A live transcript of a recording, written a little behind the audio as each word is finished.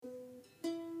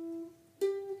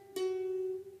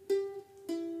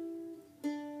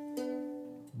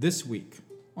This week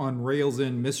on Rails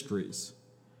End Mysteries,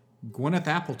 Gwyneth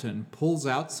Appleton pulls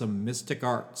out some mystic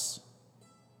arts.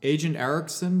 Agent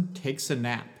Erickson takes a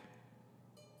nap.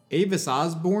 Avis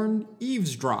Osborne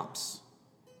eavesdrops.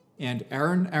 And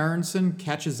Aaron Aronson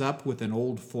catches up with an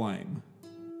old flame.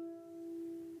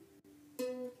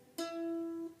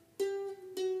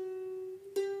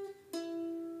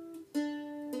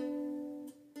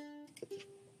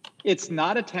 It's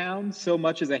not a town so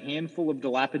much as a handful of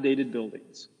dilapidated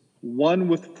buildings, one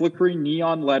with flickering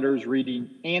neon letters reading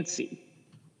ANSI.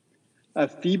 A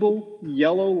feeble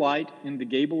yellow light in the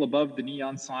gable above the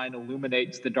neon sign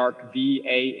illuminates the dark V,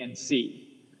 A, and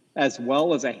C, as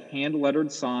well as a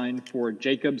hand-lettered sign for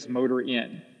Jacob's Motor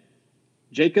Inn.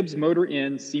 Jacob's Motor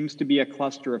Inn seems to be a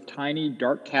cluster of tiny,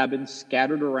 dark cabins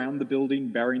scattered around the building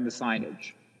bearing the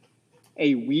signage.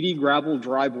 A weedy gravel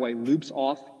driveway loops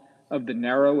off of the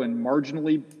narrow and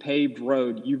marginally paved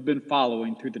road you've been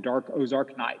following through the dark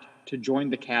Ozark night to join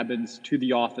the cabins to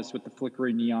the office with the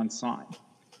flickering neon sign.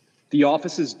 The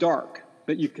office is dark,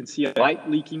 but you can see a light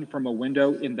leaking from a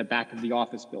window in the back of the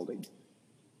office building.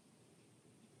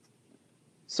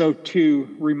 So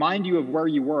to remind you of where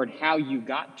you were and how you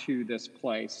got to this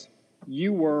place,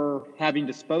 you were having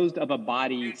disposed of a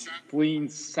body fleeing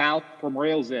south from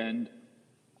Rails End.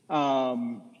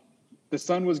 The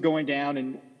sun was going down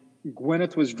and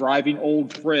Gwyneth was driving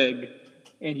Old Frigg,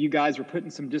 and you guys were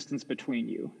putting some distance between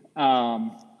you.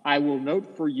 I will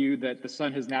note for you that the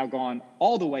sun has now gone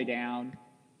all the way down,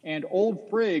 and Old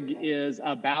Frigg is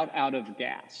about out of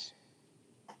gas.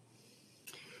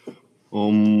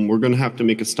 We're going to have to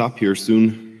make a stop here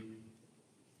soon.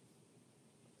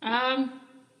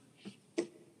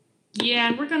 Yeah,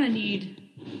 and we're going to need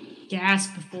gas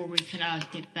before we can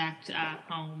get back to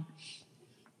home.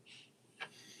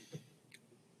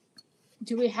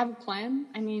 Do we have a plan?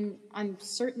 I mean, I'm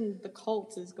certain the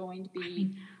cult is going to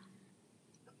be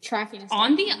tracking us.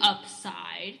 On the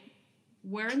upside,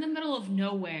 we're in the middle of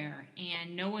nowhere,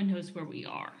 and no one knows where we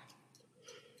are.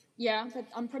 Yeah, but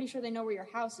I'm pretty sure they know where your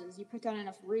house is. You put down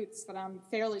enough roots that I'm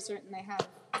fairly certain they have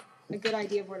a good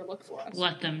idea of where to look for us.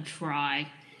 Let them try.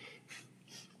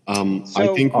 I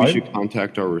think we should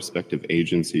contact our respective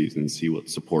agencies and see what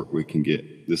support we can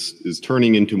get. This is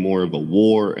turning into more of a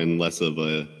war and less of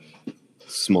a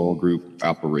small group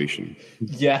operation.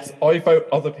 Yes, I vote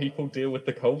other people deal with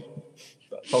the cult.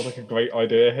 That sounds like a great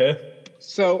idea here.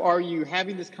 So are you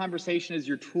having this conversation as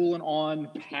you're tooling on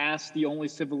past the only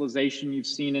civilization you've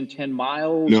seen in 10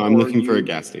 miles? No, I'm looking for a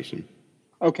gas station.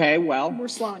 Okay, well, we're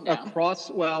slowing down.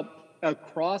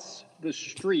 Across the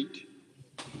street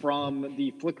from the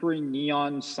flickering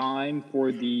neon sign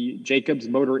for the Jacob's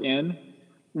Motor Inn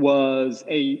was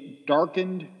a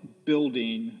darkened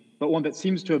building, but one that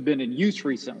seems to have been in use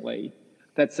recently,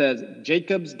 that says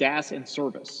Jacob's Gas and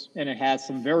Service. And it has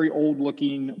some very old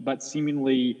looking, but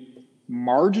seemingly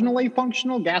marginally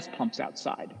functional gas pumps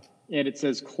outside. And it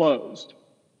says closed.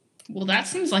 Well, that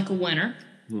seems like a winner.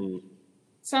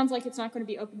 Sounds like it's not going to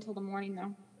be open till the morning,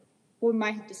 though. We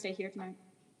might have to stay here tonight.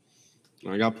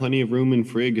 I got plenty of room in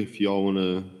Frigg if y'all want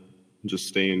to just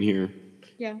stay in here.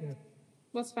 Yeah.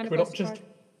 Let's find a We're place not to just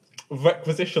park.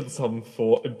 requisition some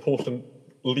for important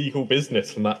legal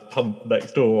business from that pump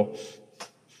next door.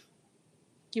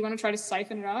 Do you want to try to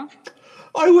siphon it off?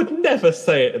 I would never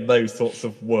say it in those sorts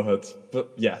of words,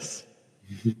 but yes.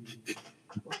 You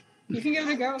can give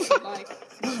it a go if you'd like.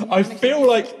 I feel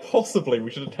like possibly we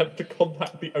should attempt to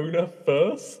contact the owner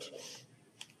first.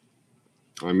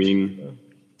 I mean,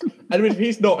 if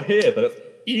he's not here, then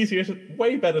it's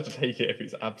way better to take it if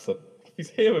he's absent. If he's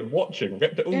here and watching, we'll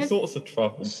get into all sorts of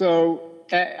trouble. So,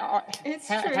 It's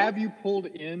true. have you pulled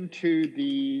into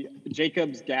the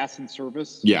Jacob's Gas and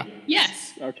Service? yeah.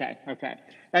 Yes. Okay.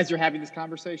 As you're having this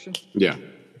conversation? Yeah.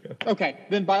 Okay,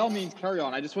 then by all means, carry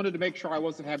on. I just wanted to make sure I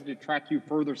wasn't having to track you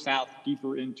further south,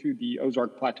 deeper into the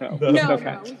Ozark Plateau. No,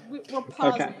 Okay. we're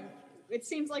pausing. Okay. It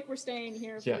seems like we're staying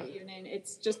here for the evening.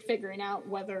 It's just figuring out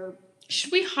whether...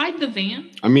 Should we hide the van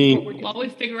I mean, while we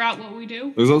figure out what we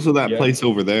do? there's also that place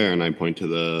over there, and I point to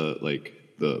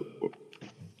the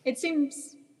It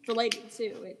seems related,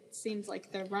 too. It seems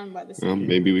like they're run by the same...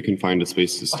 maybe we can find a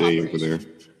space to stay over there.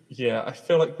 Yeah, I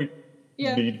feel like we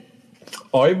Yeah. need...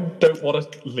 I don't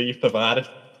want to leave the van if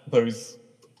those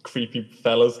creepy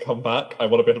fellas come back. I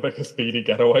want to be able to make a speedy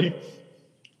getaway.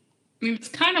 I mean, it's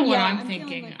kind of what Yeah, I'm I'm feeling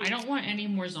thinking. like I don't want any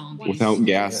more zombies. Without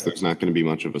gas, there's not going to be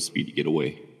much of a speedy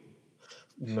getaway.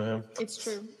 No. It's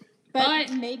true.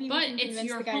 But- maybe but we can it's convince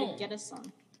your the guy home. to get us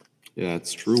some. Yeah,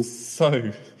 it's true.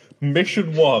 So,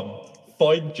 mission 1,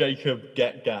 find Jacob,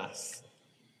 get gas.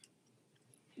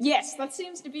 Yes, that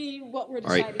seems to be what we're All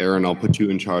deciding. right, Aaron, I'll put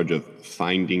you in charge of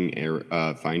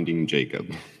finding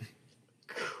Jacob.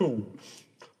 Cool.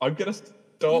 I'm gonna You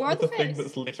start are with the the thing face.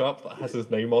 that's lit up that has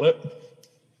his name on it.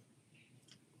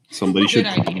 Somebody should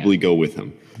Good idea. probably go with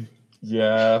him.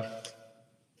 Yeah.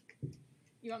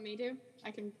 You want me to?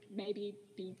 I can maybe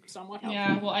be somewhat helpful.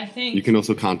 Yeah, well, I think. You can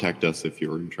also contact us if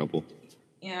you're in trouble.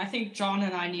 Yeah, I think John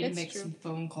and I need It's to make true. some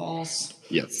phone calls.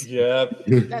 Yes. Yeah.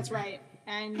 That's right.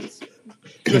 And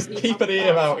Just need keep help an with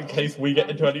ear that. out in case we get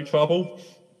into any trouble.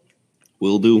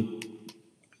 Will do.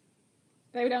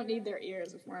 they don't need their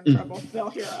ears if we're in trouble.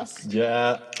 They'll hear us.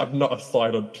 Yeah, I'm not a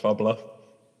silent troubler.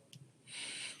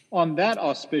 On that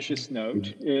auspicious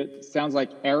note, it sounds like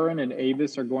Aaron and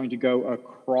Avis are going to go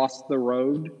across the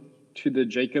road to the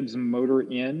Jacobs Motor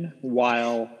Inn,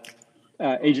 while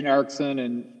Agent Erickson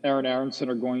and Aaron Aronson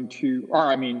are going to,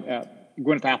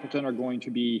 Gwyneth Appleton are going to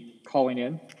be calling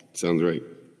in. Sounds right.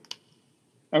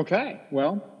 Okay,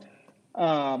 well,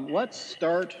 let's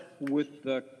start with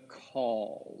the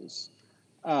calls.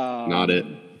 Not it.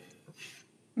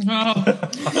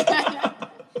 Oh,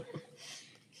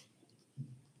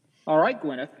 All right,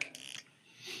 Gwyneth.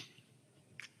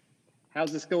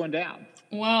 How's this going down?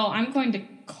 well, I'm going to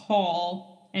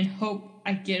call and hope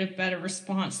I get a better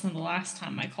response than the last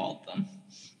time I called them.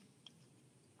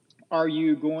 Are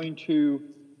you going to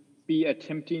be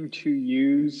attempting to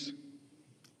use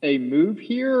a move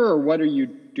here, or what are you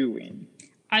doing?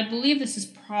 I believe this is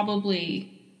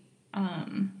probably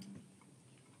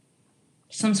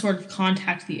some sort of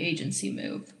contact the agency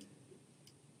move.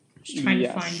 Just trying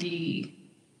Yes. to find the.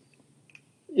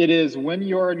 It is when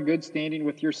you're in good standing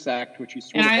with your sect, which you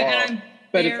sort of And are, I'm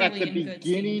but it's at barely the in good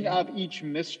beginning standing. of each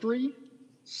mystery.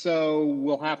 So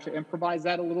we'll have to improvise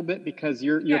that a little bit because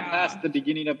you're Yeah. past the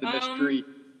beginning of the mystery.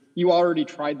 You already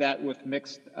tried that with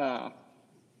mixed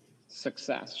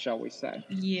success, shall we say.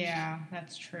 Yeah,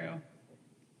 that's true.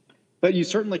 But you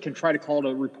certainly can try to call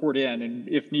to report in, and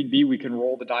if need be, we can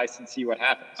roll the dice and see what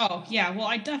happens. Oh, yeah, well,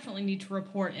 I definitely need to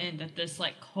report in that this,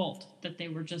 cult that they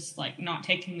were just, not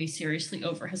taking me seriously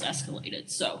over has escalated,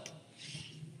 so.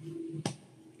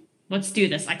 Let's do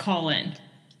this. I call in.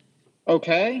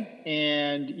 Okay,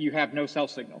 and you have no cell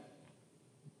signal.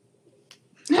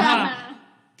 Ah,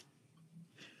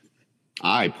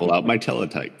 I pull out my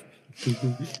teletype.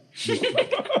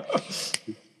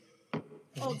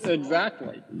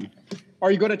 Exactly.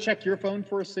 Are you going to check your phone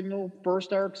for a signal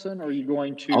first, Erickson, or are you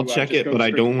going to... I'll check just it, go but I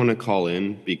straight- don't want to call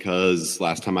in because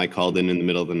last time I called in the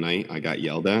middle of the night, I got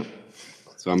yelled at.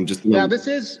 So I'm just... Now, this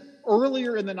is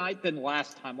earlier in the night than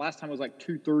last time. Last time was like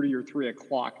 2:30 or 3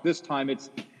 o'clock. This time it's,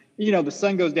 the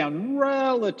sun goes down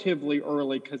relatively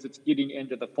early because it's getting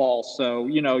into the fall. So,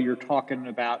 you're talking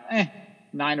about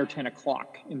 9 or 10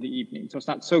 o'clock in the evening. So it's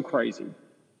not so crazy.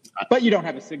 But you don't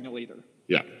have a signal either.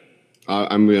 Yeah.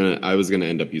 I was gonna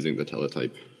end up using the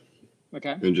teletype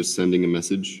Okay. and just sending a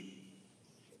message.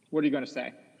 What are you going to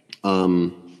say?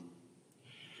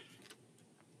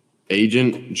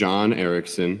 Agent John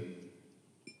Erickson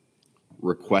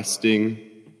requesting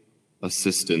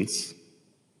assistance.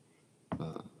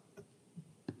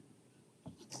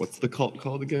 What's the cult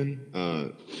called again?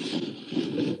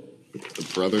 The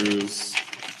Brothers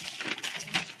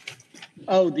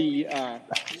Oh, the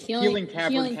Healing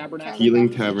Tavern Tabernacle. Healing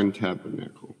Tavern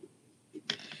Tabernacle.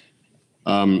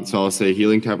 So I'll say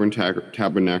Healing Tavern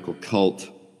Tabernacle cult.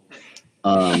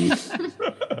 Oh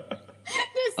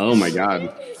my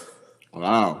God!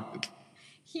 Wow,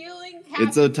 Healing.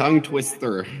 it's a tongue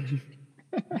twister.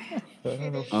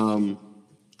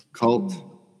 Cult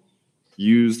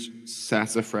used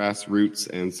sassafras roots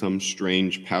and some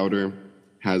strange powder.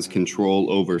 Has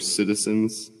control over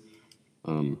citizens.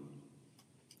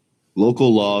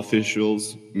 Local law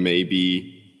officials may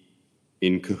be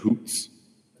in cahoots.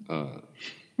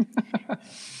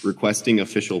 Requesting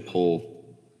official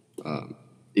poll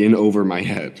in over my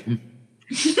head.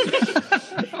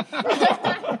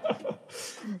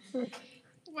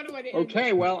 What do I do?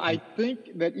 Okay, well, I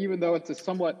think that even though it's a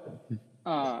somewhat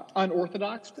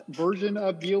unorthodox version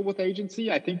of deal with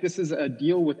agency, I think this is a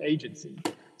deal with agency.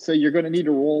 So you're going to need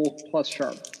to roll plus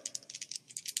sharp.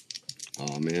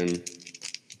 Oh man.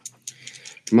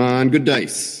 Come on, good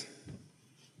dice.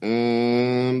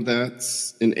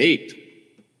 That's an 8.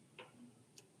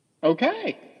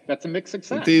 Okay, that's a mixed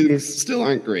success. Things still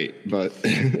aren't great, but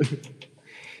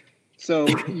So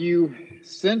you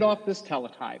send off this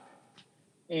teletype,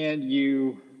 and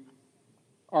you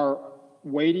are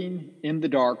waiting in the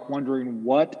dark, wondering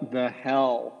what the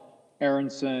hell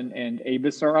Aronson and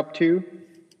Avis are up to,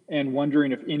 and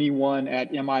wondering if anyone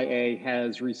at MIA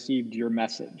has received your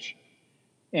message.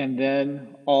 And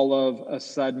then all of a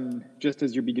sudden, just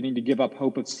as you're beginning to give up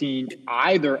hope of seeing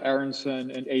either Aronson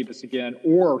and Avis again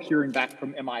or hearing back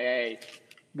from MIA,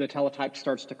 the teletype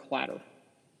starts to clatter.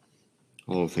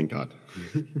 Oh, thank God.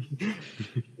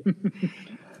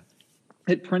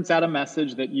 It prints out a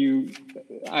message that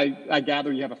I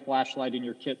gather you have a flashlight in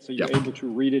your kit, so you're able to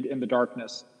read it in the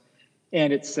darkness.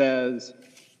 And it says,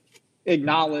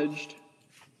 acknowledged,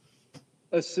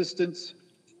 assistance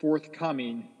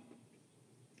forthcoming,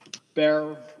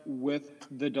 bear with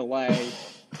the delay,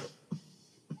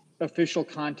 official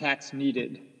contacts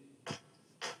needed,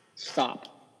 stop.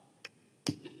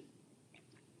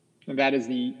 And that is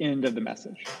the end of the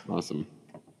message. Awesome.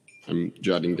 I'm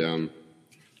jotting down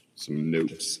some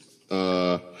notes.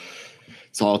 So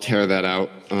I'll tear that out.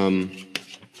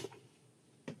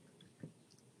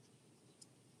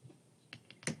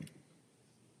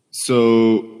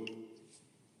 So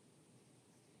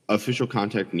official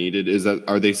contact needed,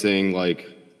 are they saying like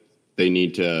they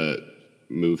need to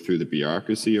move through the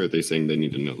bureaucracy, or are they saying they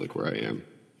need to know like where I am?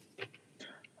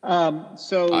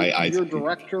 Your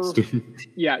director,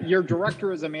 your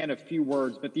director is a man of few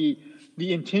words, but the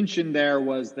intention there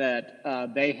was that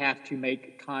they have to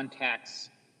make contacts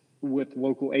with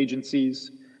local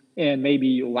agencies and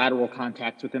maybe lateral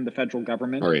contacts within the federal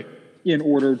government in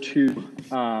order to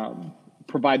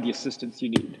provide the assistance you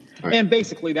need. Right. And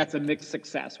basically that's a mixed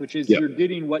success, which is you're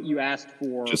getting what you asked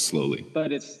for. Just slowly.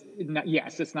 But it's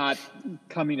not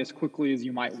coming as quickly as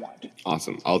you might want.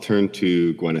 Awesome. I'll turn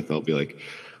to Gwyneth. I'll be like,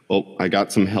 well, I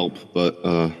got some help, but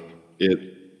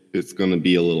it's going to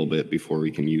be a little bit before we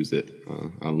can use it.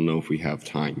 I don't know if we have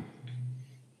time.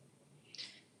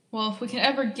 Well, if we can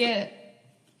ever get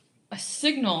a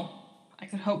signal, I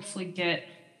could hopefully get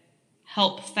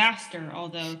help faster,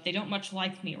 although they don't much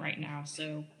like me right now,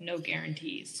 so no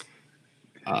guarantees.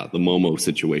 The Momo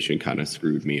situation kind of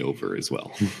screwed me over as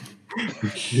well.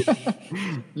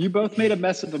 You both made a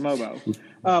mess of the Momo.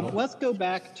 Let's go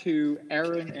back to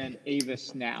Aaron and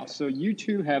Avis now. So you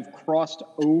two have crossed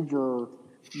over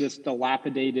this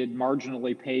dilapidated,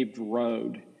 marginally paved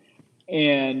road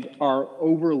and are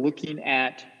overlooking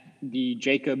at the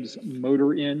Jacobs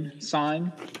Motor Inn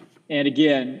sign. And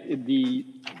again,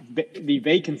 the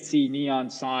vacancy neon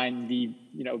sign, the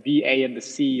VA and the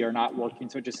C are not working,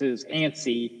 so it just says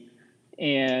ANSI.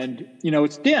 And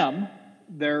it's dim.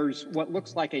 There's what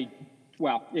looks like it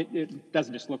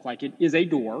doesn't just look like it is a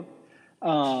door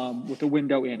with a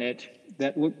window in it.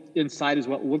 Inside is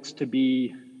what looks to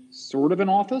be sort of an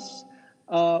office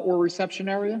or reception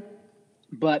area,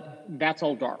 but that's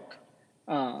all dark.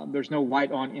 There's no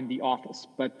light on in the office,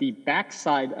 but the back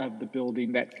side of the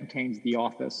building that contains the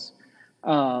office,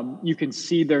 you can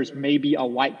see there's maybe a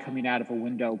light coming out of a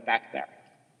window back there.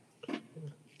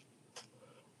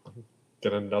 I'm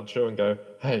gonna nudge her and go,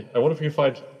 hey, I wonder if we can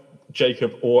find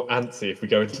Jacob or Antsy if we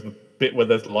go into the bit where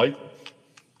there's light.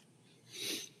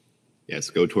 Yes,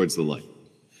 go towards the light.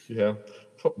 Yeah.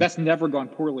 That's never gone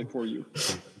poorly for you.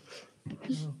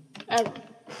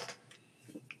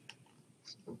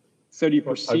 So do you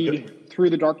proceed through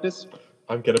the darkness?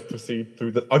 I'm going to proceed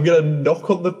through I'm going to knock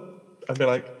on and be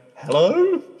like,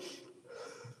 hello?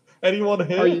 Anyone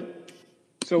here?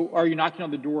 Are you knocking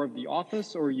on the door of the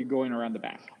office, or are you going around the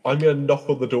back? I'm going to knock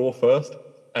on the door first,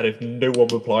 and if no one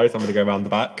replies, I'm going to go around the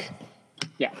back.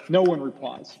 Yeah, no one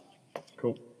replies.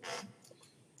 Cool.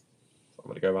 I'm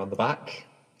going to go around the back.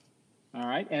 All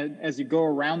right, and as you go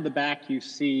around the back, you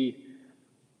see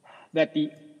that the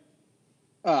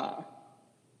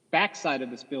backside of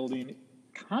this building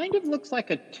kind of looks like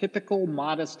a typical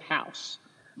modest house.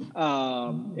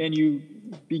 And you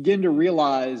begin to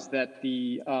realize that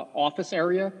the office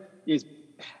area is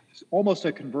almost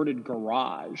a converted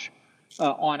garage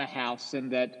on a house,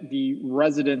 and that the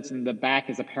residence in the back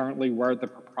is apparently where the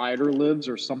proprietor lives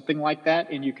or something like that.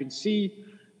 And you can see,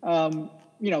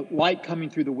 light coming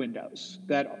through the windows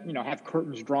that, have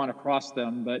curtains drawn across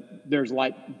them, but there's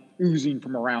light oozing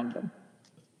from around them.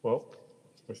 Well,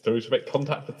 we still need to make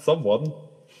contact with someone.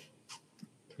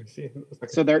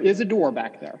 So there is a door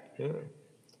back there. Yeah.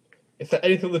 Is there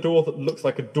anything on the door that looks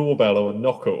like a doorbell or a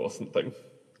knocker or something?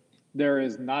 There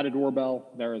is not a doorbell.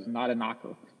 There is not a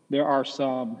knocker. There are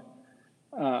some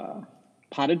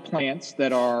potted plants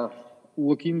that are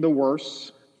looking the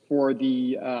worse for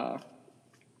the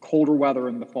colder weather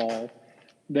in the fall.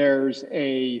 There's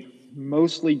a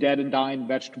mostly dead and dying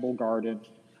vegetable garden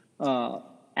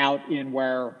out in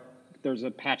where there's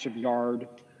a patch of yard.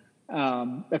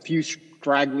 A few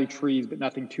straggly trees, but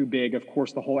nothing too big. Of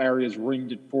course, the whole area is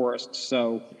ringed in forest,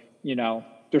 so,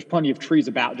 there's plenty of trees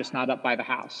about, just not up by the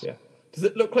house. Yeah. Does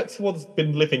it look like someone's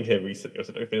been living here recently, or has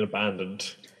it been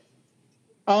abandoned?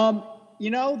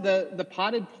 The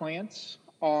potted plants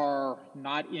are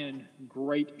not in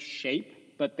great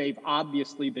shape, but they've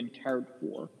obviously been cared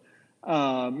for.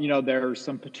 There's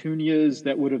some petunias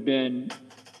that would have been,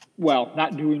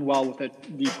 not doing well with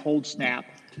the cold snap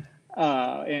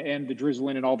and the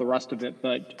drizzling and all the rest of it.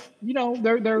 But,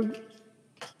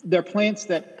 they're plants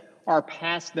that are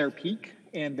past their peak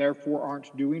and therefore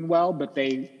aren't doing well, but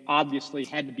they obviously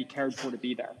had to be cared for to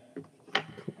be there.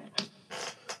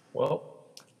 Well,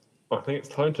 I think it's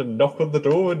time to knock on the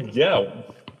door and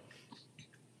yell.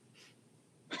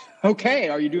 Okay,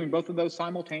 are you doing both of those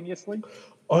simultaneously?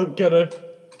 I'm gonna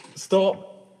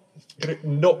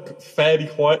knock fairly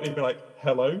quietly and be like,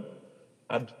 hello,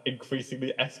 and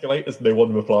increasingly escalate as no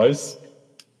one replies.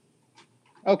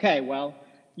 Okay, well,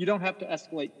 you don't have to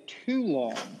escalate too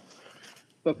long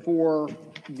before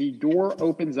the door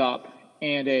opens up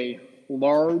and a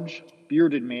large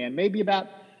bearded man, maybe about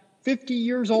 50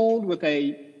 years old with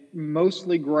a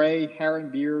mostly gray hair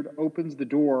and beard, opens the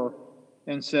door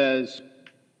and says,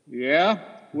 "Yeah,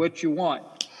 what you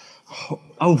want?"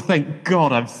 Oh, thank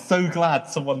God. I'm so glad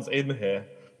someone's in here.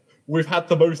 We've had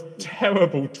the most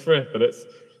terrible trip, and it's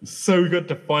so good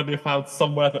to finally have found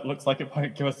somewhere that looks like it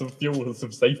might give us some fuel and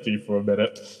some safety for a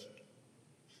minute.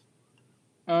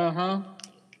 Uh-huh.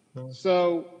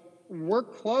 So, we're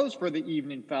closed for the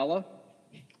evening, fella.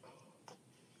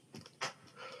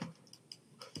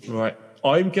 Right.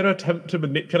 I'm going to attempt to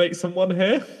manipulate someone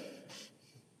here.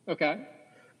 Okay.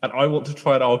 And I want to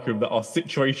try and argue that our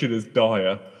situation is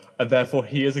dire, and therefore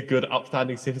he is a good,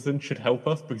 upstanding citizen, should help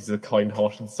us because he's a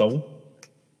kind-hearted soul.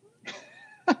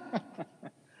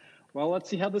 Well, let's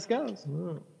see how this goes.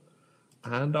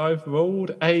 And I've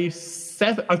rolled a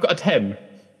 7. I've got a 10.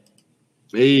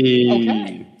 Hey.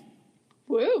 Okay.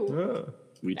 Woo.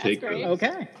 We That's take great. those.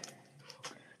 Okay.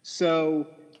 So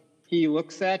he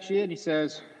looks at you and he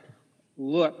says,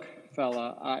 "Look,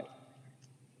 fella,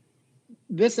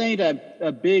 this ain't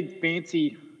a big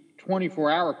fancy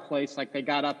 24-hour place like they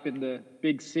got up in the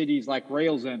big cities like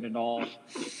Rails End and all.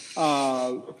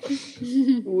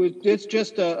 It's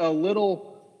just a little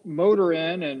motor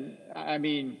inn, and I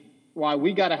mean, why,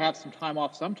 we got to have some time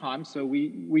off sometimes, so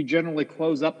we generally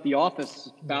close up the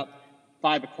office about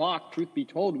 5 o'clock. Truth be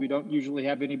told, we don't usually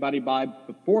have anybody by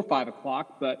before 5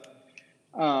 o'clock, but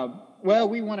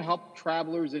we want to help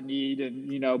travelers in need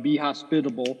and be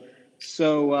hospitable.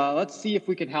 So let's see if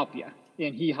we can help you."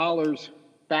 And he hollers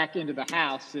back into the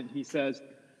house and he says,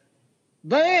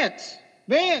 Vance,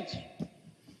 we got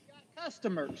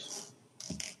customers."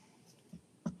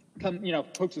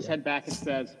 Pokes his head back and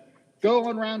says, "Go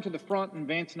on round to the front and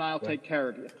Vance and I'll take care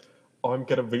of you." I'm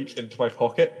going to reach into my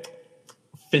pocket,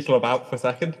 fiddle about for a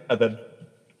second, and then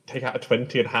take out a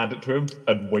 20 and hand it to him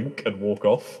and wink and walk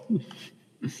off.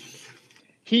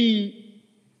 He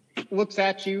looks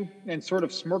at you and sort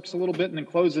of smirks a little bit and then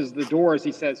closes the door as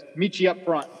he says, "Meet you up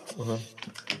front."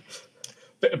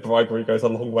 Bit of bribery goes a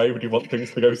long way when you want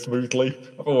things to go smoothly.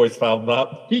 I've always found that.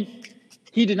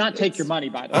 He did not take your money,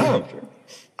 by the way.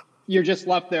 You're just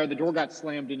left there. The door got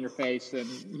slammed in your face, and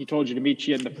he told you to meet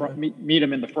you in the front. Meet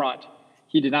him in the front.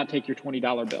 He did not take your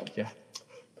 $20 bill. Yeah.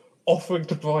 Offering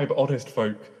to bribe honest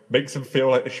folk makes them feel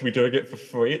like they should be doing it for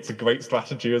free. It's a great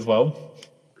strategy as well.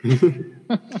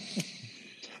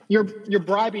 Your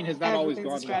bribing has not always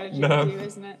Everything's a gone well. strategy No. for you,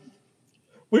 isn't it?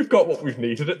 We've got what we've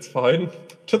needed. It's fine.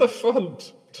 To the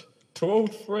front. To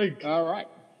old Frigg. All right.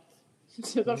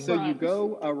 To the front. So you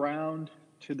go around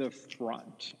to the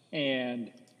front,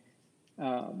 and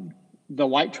the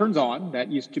light turns on.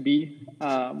 That used to be,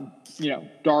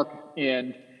 dark,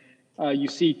 and you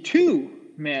see two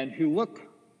men who look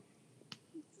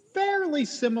fairly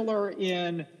similar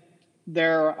in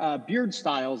their beard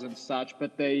styles and such,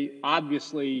 but they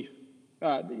obviously,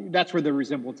 that's where the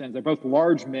resemblance ends. They're both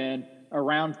large men,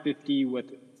 around 50,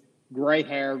 with gray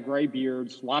hair, gray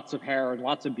beards, lots of hair and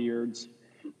lots of beards.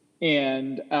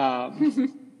 And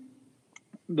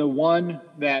the one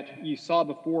that you saw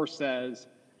before says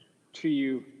to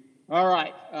you, "All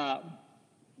right,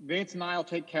 Vance and I will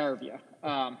take care of you.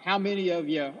 How many of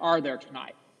you are there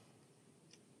tonight?"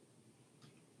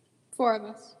 4 of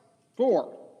us.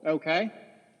 4. Okay.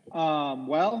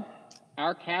 Well,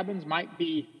 our cabins might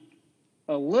be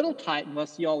a little tight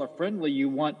unless y'all are friendly. You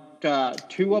want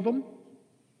 2 of them?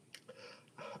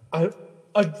 I'm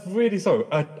really sorry.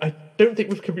 I don't think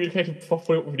we've communicated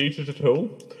properly what we needed at all.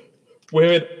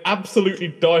 We're in absolutely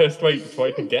dire straits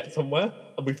trying to get somewhere,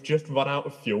 and we've just run out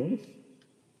of fuel.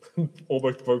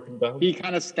 Almost broken down. He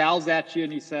kind of scowls at you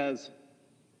and he says,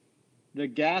 "The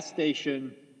gas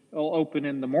station will open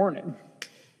in the morning."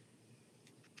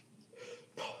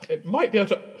 It might be able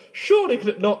to... Surely could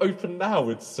it not open now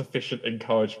with sufficient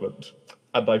encouragement?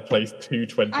 and I place 2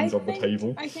 20s on the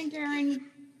table. I think, Aaron,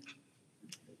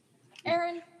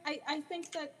 I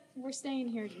think that we're staying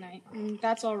here tonight, and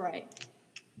that's all right.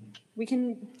 We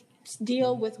can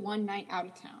deal with one night out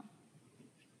of town.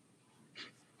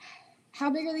 How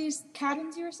big are these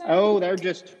cabins you were saying? Oh, they're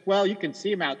just, well, you can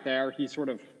see them out there. He sort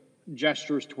of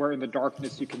gestures to where in the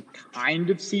darkness you can kind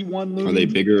of see one loom. Are they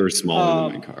bigger or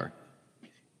smaller than my car?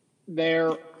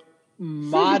 They're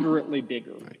moderately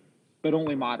bigger, but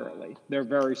only moderately. They're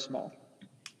very small.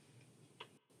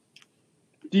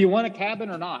 Do you want a cabin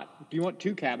or not? Do you want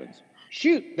 2 cabins?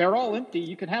 Shoot, they're all empty.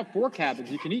 You can have 4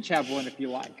 cabins. You can each have one if you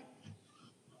like.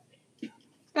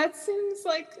 That seems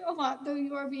like a lot, though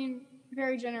you are being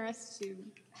very generous to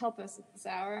help us at this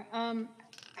hour.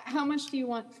 How much do you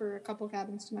want for a couple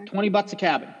cabins tonight? $20 a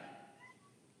cabin.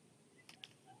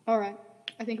 All right.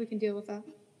 I think we can deal with that.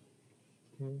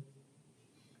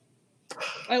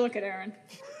 I look at Aaron.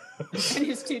 And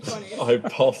his 220s. I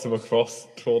pass him across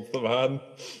towards the man.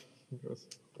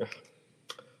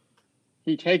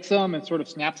 He takes them and sort of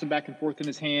snaps them back and forth in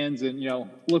his hands and,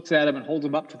 looks at them and holds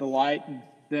them up to the light and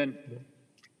then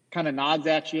kind of nods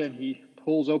at you and he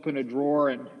pulls open a drawer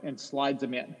and slides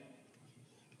them in.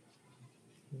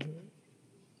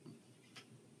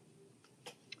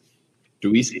 Do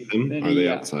we see them? Are they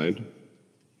outside?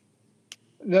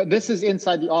 This is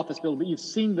inside the office building, but you've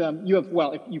seen them.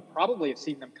 You probably have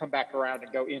seen them come back around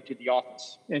and go into the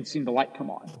office and seen the light come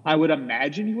on. I would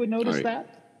imagine you would notice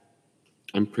that.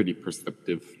 I'm pretty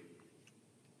perceptive.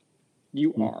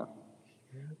 You are.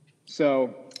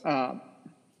 So, I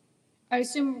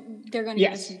assume they're going to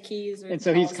give us some keys. And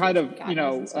so he's kind of,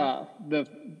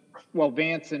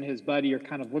 Vance and his buddy are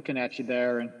kind of looking at you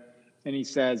there, and he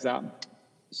says,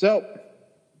 so,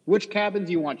 which cabin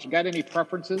do you want? You got any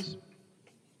preferences?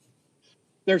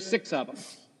 There's 6 of them.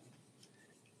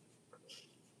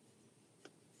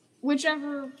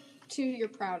 Whichever 2 you're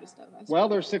proudest of. Well,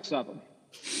 there's 6 of them.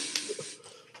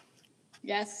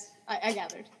 Yes, I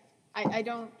gathered. I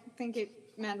don't think it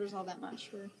matters all that much.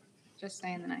 We're just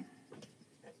staying the night.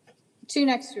 2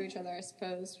 next to each other, I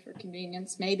suppose, for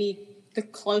convenience. Maybe the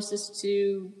closest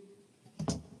to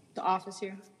the office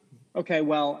here. Okay,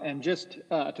 well, and just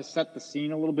to set the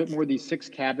scene a little bit more, these 6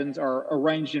 cabins are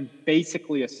arranged in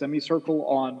basically a semicircle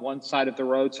on one side of the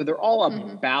road. So they're all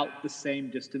about the same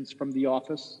distance from the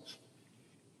office.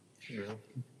 Yeah.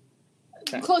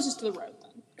 Okay. Closest to the road, then.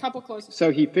 Couple closest.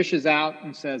 So he fishes out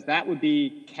and says that would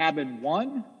be cabin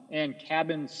 1 and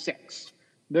cabin 6.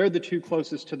 They're the 2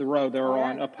 closest to the road. They're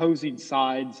on opposing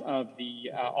sides of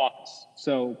the office.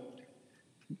 So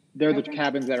they're the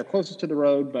cabins that are closest to the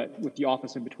road, but with the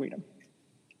office in between them.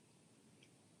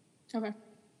 Okay.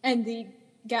 And the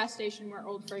gas station where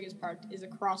Old Frigg is parked is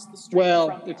across the street.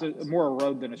 Well, it's more a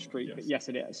road than a street, but yes,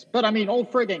 it is. But I mean,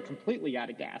 Old Frigg ain't completely out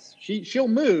of gas. She'll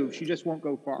move. She just won't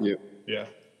go far. Yeah.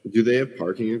 Do they have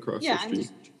parking across the street? I'm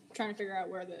just trying to figure out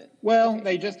where the... Well,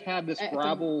 they just have this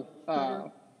gravel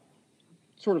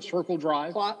sort of circle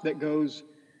drive that goes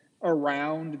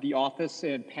around the office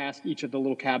and past each of the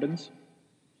little cabins.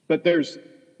 But there's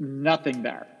nothing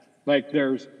there. Like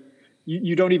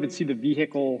you don't even see the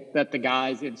vehicle that the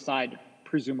guys inside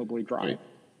presumably drive. Right.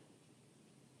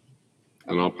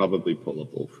 And I'll probably pull up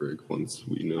Old Frigg once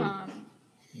we know.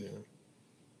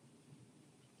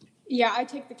 Yeah, I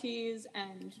take the keys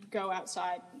and go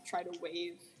outside and try to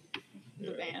wave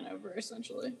the van over,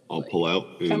 essentially. I'll pull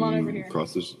out and come on over here.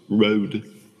 Cross this road.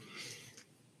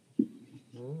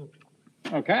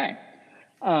 Okay.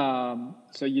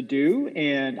 So you do,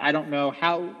 and I don't know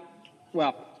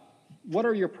what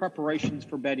are your preparations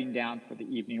for bedding down for the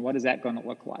evening? What is that going to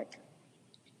look like?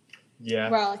 Yeah.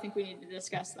 Well, I think we need to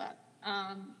discuss that.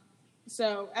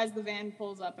 So as the van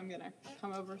pulls up, I'm going to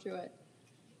come over to it.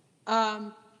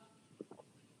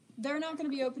 They're not going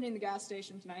to be opening the gas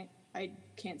station tonight. I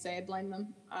can't say I blame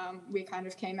them. We kind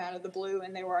of came out of the blue,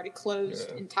 and they were already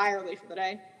closed entirely for the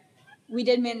day. We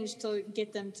did manage to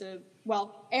get them to,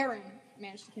 Aaron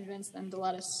managed to convince them to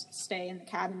let us stay in the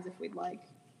cabins if we'd like.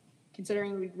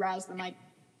 Considering we'd roused them, I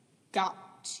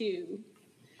got 2.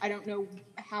 I don't know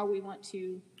how we want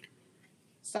to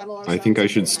settle ourselves. I think I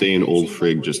should stay in Old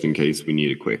Frigg just in case we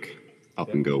need a quick up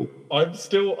and go. I'm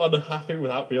still unhappy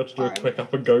without being able to do a quick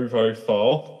up and go very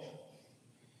far.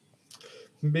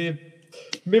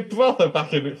 My brother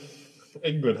back in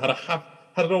England had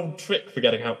an old trick for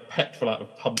getting out petrol out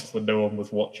of pumps when no one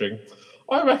was watching.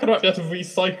 I reckon I might be able to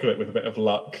recycle it with a bit of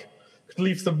luck. Could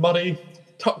leave some money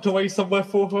tucked away somewhere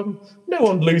for them. No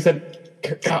one lose any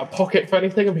out of pocket for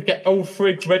anything, and we get Old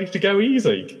Frigg ready to go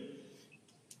easy.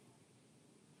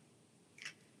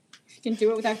 If you can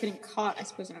do it without getting caught, I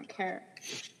suppose I don't care.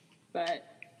 But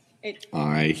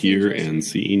I hear and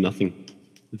see nothing.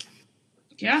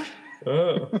 Yeah.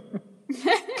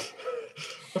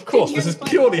 Of course, this is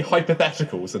purely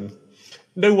hypotheticals, and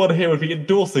no one here would be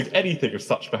endorsing anything of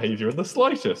such behaviour in the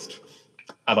slightest.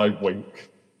 And I wink.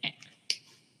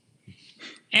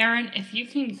 Aaron, if you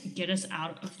can get us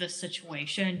out of this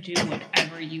situation, do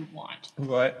whatever you want.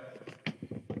 Right.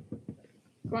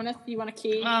 Gwyneth, you want a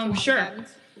key? Sure.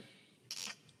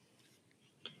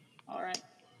 All right.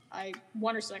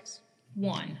 1 or 6?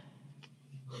 1.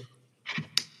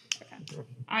 Okay.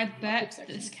 I bet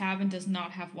this cabin does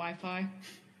not have Wi-Fi.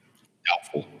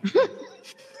 Doubtful.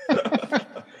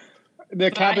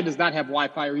 The cabin does not have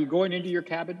Wi-Fi. Are you going into your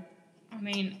cabin? I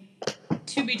mean,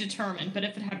 to be determined, but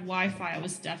if it had Wi-Fi, I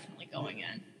was definitely going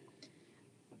in.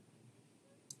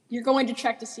 You're going to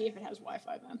check to see if it has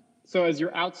Wi-Fi then. So as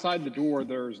you're outside the door,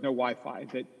 there's no Wi-Fi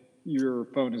that your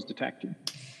phone is detecting.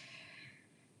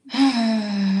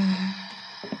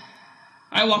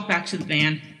 I walk back to the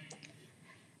van.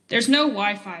 There's no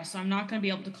Wi-Fi, so I'm not going to be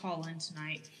able to call in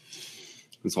tonight.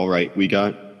 It's all right. We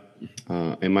got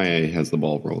MIA has the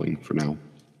ball rolling for now.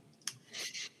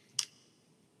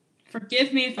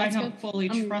 Forgive me if That's I don't good. fully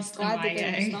I'm trust glad that they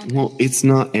MIA. responded. Well, it's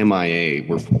not MIA.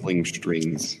 We're pulling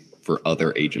strings for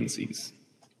other agencies.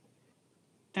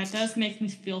 That does make me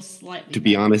feel slightly To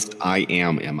be better. honest, I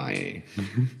am MIA.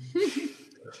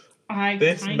 I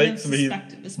This kind makes of me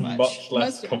suspected as much. much less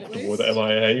Most of it, at comfortable with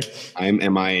least. MIA.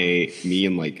 I'm MIA, me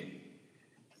and like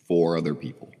 4 other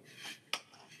people.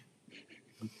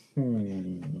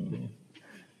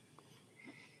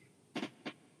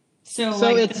 So So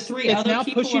like the it's 3 it's other now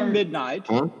people pushing are midnight.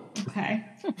 Huh? okay.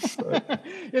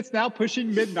 It's now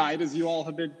pushing midnight as you all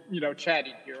have been,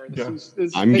 chatting here. This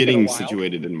is I'm taking a getting while.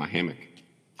 situated in my hammock.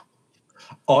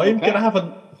 I'm Okay. going to have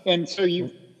a... And so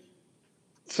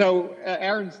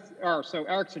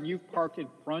Erickson, you've parked in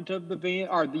front of the van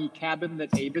or the cabin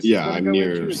that Avis Yeah, is going to I'm go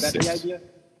near into. Is that 6. the idea?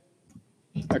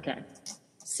 Okay.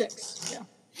 6, yeah.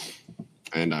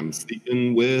 And I'm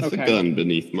sleeping with Okay. a gun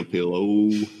beneath my pillow.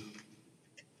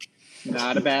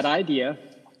 Not a bad idea.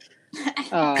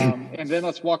 And then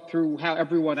let's walk through how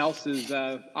everyone else is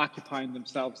occupying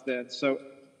themselves then. So,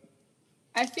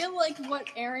 I feel like what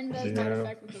Aaron does might Yeah.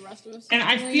 affect what the rest of us And are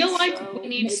I doing, feel like so we maybe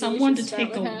need someone to should start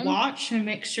take a with him. watch and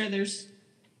make sure there's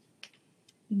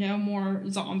no more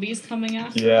zombies coming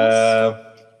after us.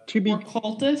 Yeah. to be Or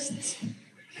cultists.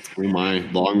 For my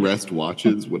long rest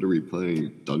watches, what are we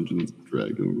playing? Dungeons and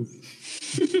Dragons.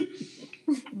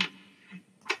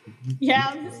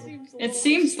 Yeah, this seems a It little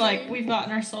seems like strange. we've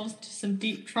gotten ourselves into some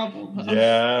deep trouble. Though.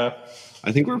 Yeah.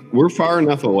 I think we're far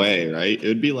enough away, right? It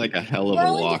would be like a hell of We're a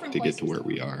all in walk different to get to places, where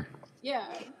we though. are. Yeah.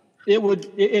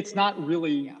 it's not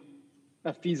really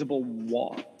a feasible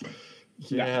walk.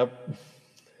 Yeah.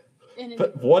 And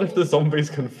But what if the zombies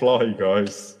can fly,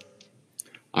 guys?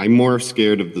 I'm more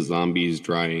scared of the zombies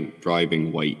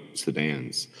driving white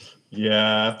sedans.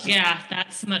 Yeah. Yeah,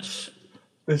 that's much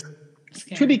This,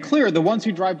 scarier. To be clear, the ones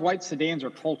who drive white sedans are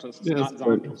cultists, Yeah, not that's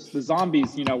zombies. The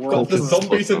zombies, we're but the Cultists zombies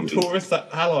plus and zombies. tourists are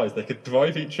allies. They could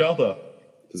drive each other.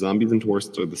 The zombies and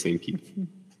tourists are the same people.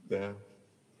 Yeah.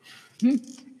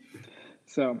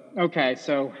 So, okay,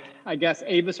 so I guess,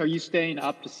 Avis, are you staying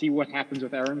up to see what happens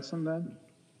with Aronson then?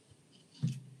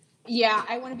 yeah,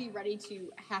 I want to be ready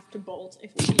to have to bolt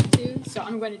if we need to. So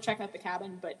I'm going to check out the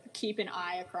cabin, but keep an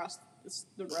eye across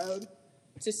the road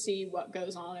to see what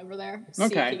goes on over there. See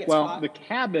if he Okay, gets well, caught. the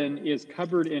cabin is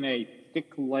covered in a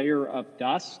thick layer of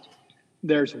dust.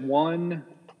 There's one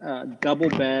double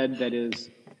bed that is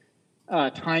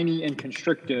tiny and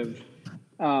constrictive.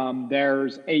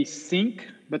 There's a sink,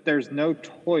 but there's no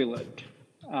toilet.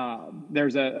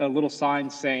 There's a little sign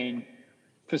saying,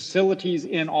 facilities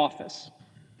in office.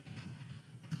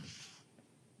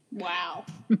 Wow.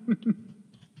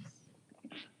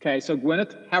 Okay, so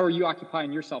Gwyneth, how are you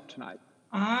occupying yourself tonight?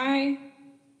 I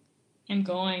am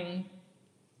going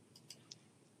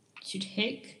to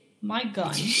take my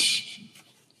gun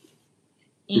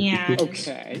and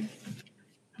Okay,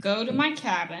 go to my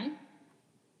cabin,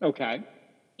 okay,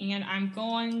 and I'm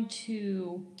going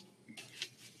to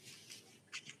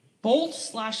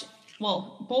bolt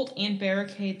and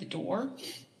barricade the door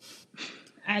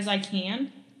as I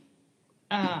can.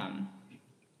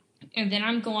 And then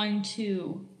I'm going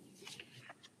to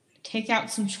take out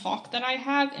some chalk that I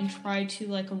have and try to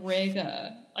rig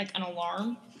an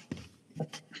alarm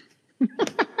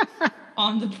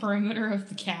on the perimeter of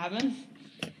the cabin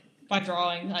by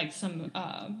drawing some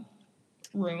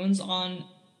runes on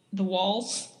the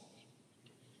walls.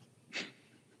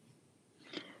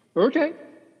 okay.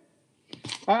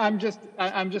 I'm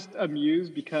just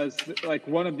amused because like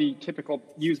one of the typical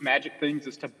use magic things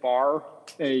is to bar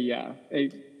a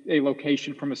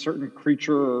location from a certain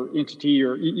creature or entity,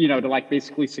 or to like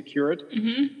basically secure it.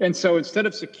 Mm-hmm. And so instead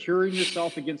of securing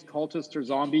yourself against cultists or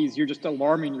zombies, you're just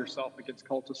alarming yourself against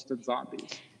cultists and zombies.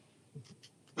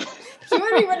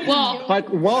 Well,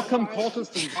 Like, welcome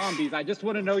cultists and zombies. I just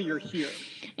want to know you're here.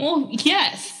 Well,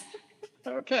 yes.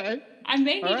 Okay. I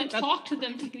may need to talk to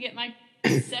them to get my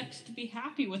sex to be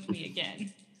happy with me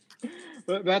again.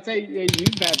 That's a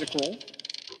use magic roll.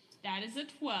 That is a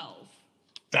 12.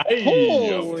 Damn.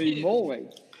 Holy moly.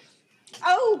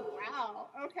 Oh, wow.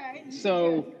 Okay.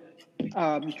 So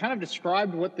you kind of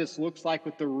described what this looks like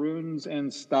with the runes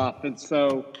and stuff. And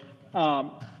so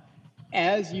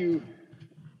as you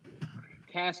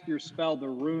cast your spell, the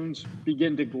runes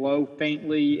begin to glow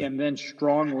faintly and then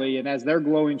strongly. And as they're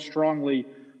glowing strongly,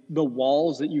 the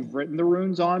walls that you've written the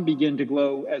runes on begin to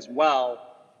glow as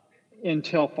well,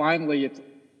 until finally it's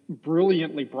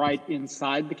brilliantly bright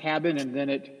inside the cabin, and then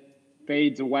it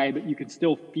fades away, but you can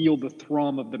still feel the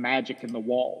thrum of the magic in the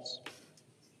walls.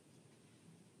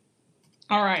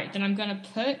 All right, then I'm going to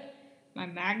put my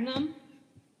magnum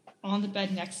on the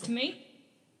bed next to me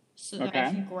so that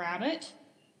I can grab it.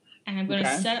 And I'm going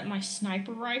to set up my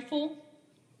sniper rifle,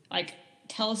 like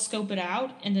telescope it out,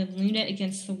 and then lean it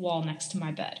against the wall next to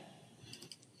my bed.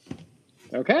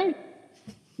 Okay.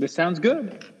 This sounds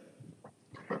good.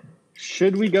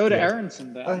 Should we go to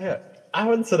Aronson then? Oh, yeah.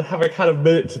 Aronson, having had a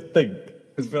minute to think,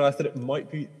 has realised that it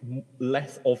might be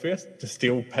less obvious to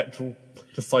steal petrol,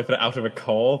 to siphon it out of a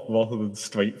car rather than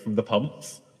straight from the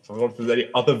pumps. So I wonder if there's any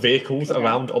other vehicles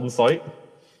around on site.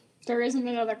 There isn't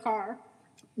another car.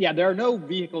 Yeah, there are no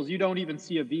vehicles. You don't even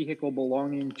see a vehicle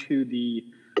belonging to the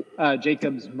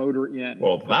Jacobs Motor Inn.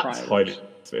 Well, that's highly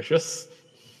suspicious.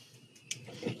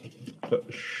 But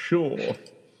sure.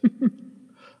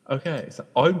 Okay, so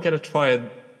I'm going to try and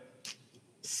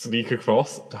sneak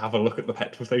across to have a look at the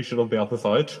petrol station on the other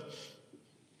side.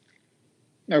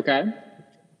 Okay.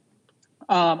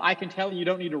 I can tell you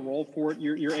don't need to roll for it.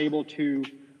 You're able to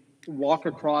walk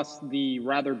across the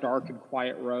rather dark and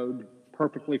quiet road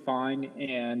perfectly fine,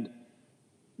 and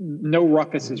no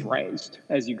ruckus is raised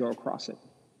as you go across it.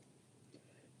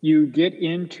 You get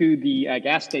into the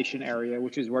gas station area,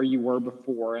 which is where you were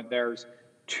before, and there's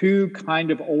two kind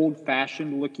of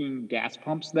old-fashioned looking gas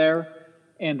pumps there,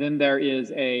 and then there is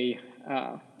an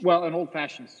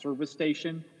old-fashioned service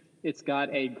station. It's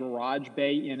got a garage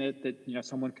bay in it that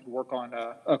someone could work on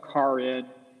a car in,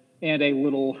 and a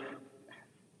little.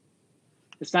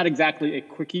 It's not exactly a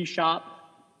quickie shop.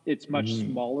 It's much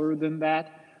smaller than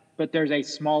that, but there's a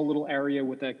small little area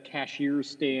with a cashier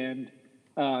stand,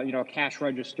 a cash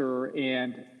register,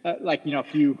 and a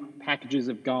few packages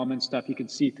of gum and stuff you can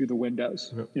see through the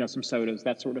windows. Yep. Some sodas,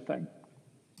 that sort of thing.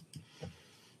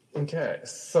 Okay,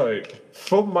 so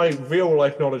from my real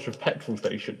life knowledge of petrol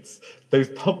stations, those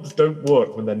pumps don't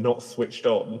work when they're not switched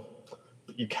on.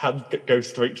 But you can go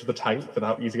straight to the tank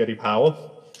without using any power.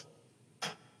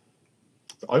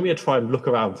 So I'm going to try and look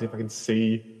around, see if I can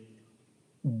see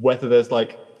whether there's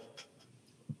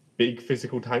big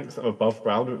physical tanks that are above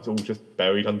ground or it's all just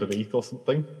buried underneath or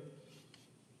something.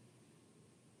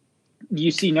 You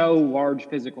see no large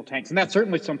physical tanks, and that's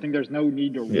certainly something there's no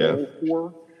need to roll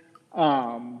for.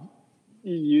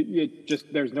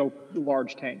 There's no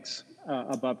large tanks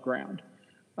above ground.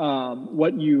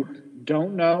 What you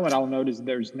don't know, and I'll note, is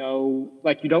there's no,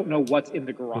 you don't know what's in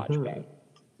the garage bay,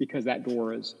 because that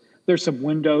door is. There's some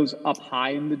windows up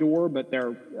high in the door, but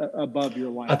they're above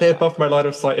your line of sight. Are they above my line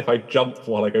of sight if I jump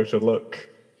while I go to look?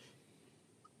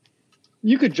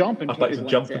 You could jump and I'd like to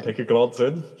jump and take a glance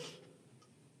in.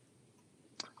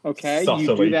 Okay,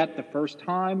 you do that the first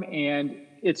time, and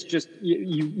it's just,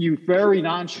 you very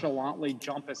nonchalantly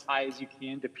jump as high as you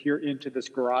can to peer into this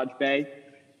garage bay,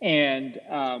 and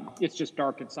it's just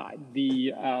dark inside.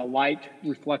 The light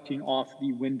reflecting off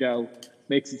the window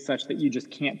makes it such that you just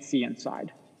can't see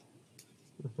inside.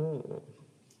 Mm-hmm.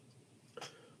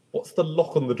 What's the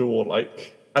lock on the door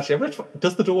like? Actually,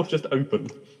 does the door just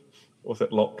open? Or is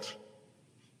it locked?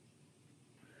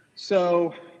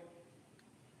 So,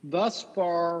 thus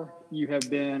far, you have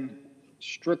been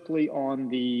strictly on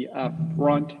the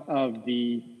front of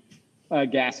the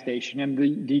gas station.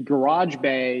 And the garage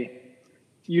bay,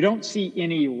 you don't see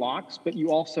any locks, but you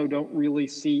also don't really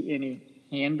see any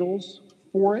handles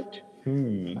for it.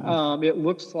 It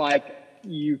looks like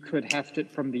you could heft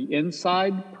it from the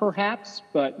inside, perhaps,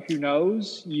 but who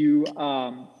knows? It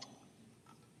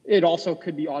also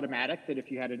could be automatic, that if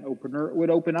you had an opener, it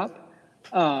would open up.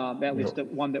 at least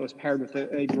one that was paired with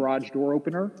a garage door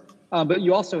opener. But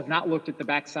you also have not looked at the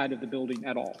backside of the building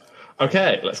at all.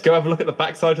 Okay, let's go have a look at the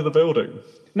backside of the building.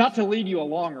 Not to lead you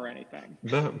along or anything.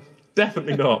 No,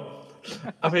 definitely not.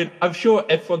 I mean, I'm sure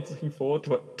everyone's looking forward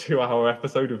to a 2-hour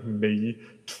episode of me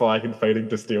trying and failing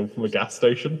to steal from a gas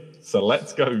station. So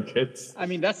let's go, kids. I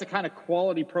mean, that's the kind of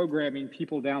quality programming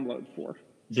people download for.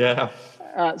 Yeah.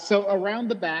 So around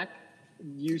the back,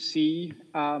 you see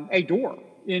a door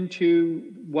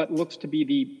into what looks to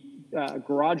be the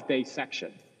garage bay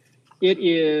section. It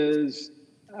is,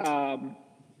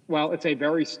 it's a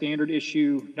very standard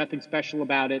issue, nothing special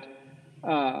about it.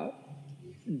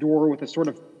 Door with a sort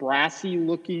of brassy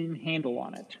looking handle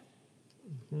on it.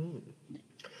 Mm-hmm.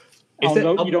 I'll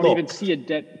note you don't even see a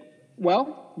dead.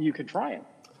 Well, you could try it.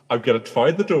 I'm going to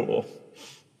try the door.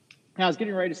 I was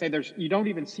getting ready to say you don't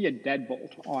even see a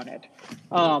deadbolt on it.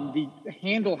 The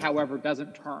handle, however,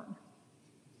 doesn't turn.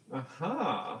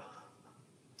 Aha.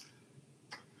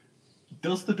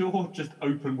 Does the door just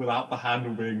open without the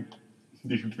handle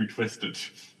needing to be twisted?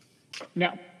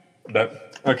 No. No.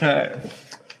 Okay.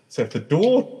 So if the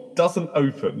door doesn't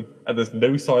open and there's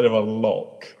no sign of a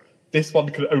lock, this one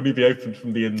can only be opened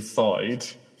from the inside.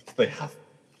 They have.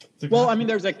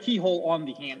 There's a keyhole on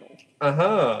the handle.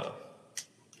 Aha.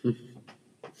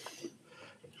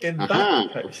 In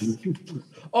that case,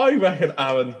 I reckon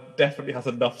Aaron definitely has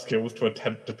enough skills to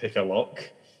attempt to pick a lock.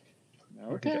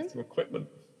 Okay. Get some equipment.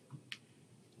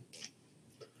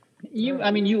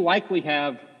 You likely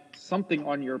have something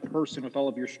on your person with all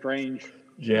of your strange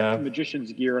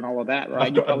magician's gear and all of that,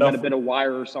 right? You probably got a bit of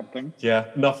wire or something. Yeah,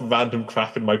 enough random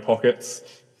crap in my pockets.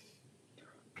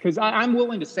 Because I'm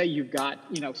willing to say you've got,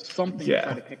 something to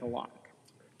try to pick a lock.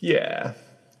 Yeah.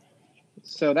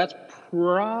 So that's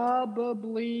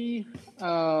probably,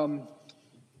 I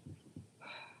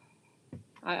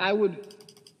would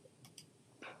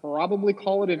probably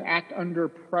call it an act under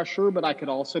pressure, but I could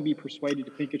also be persuaded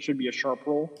to think it should be a sharp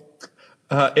roll.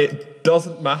 It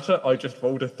doesn't matter. I just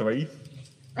rolled a 3.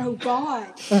 Oh,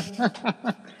 God.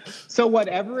 So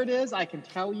whatever it is, I can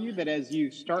tell you that as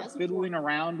you start fiddling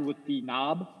around with the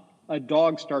knob, a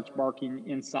dog starts barking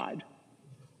inside.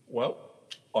 Well,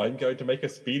 I'm going to make a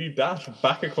speedy dash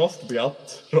back across to the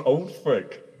old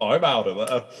frig. I'm out of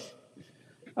there.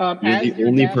 You're the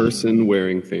only person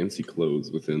wearing fancy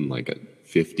clothes within like a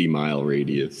 50-mile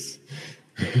radius.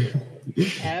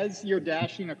 As you're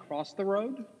dashing across the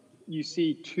road, you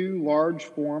see 2 large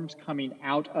forms coming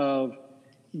out of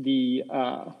the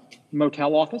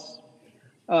motel office,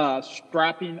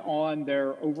 strapping on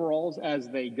their overalls as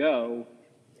they go,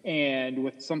 and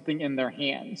with something in their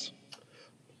hands.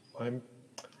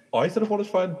 I sort of want to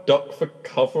try and duck for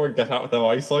cover and get out of their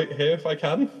eyesight here if I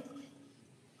can.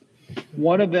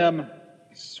 One of them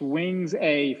swings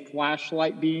a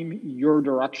flashlight beam your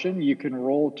direction. You can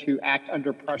roll to act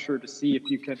under pressure to see if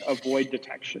you can avoid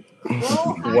detection.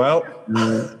 Well,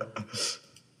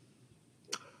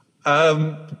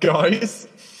 guys.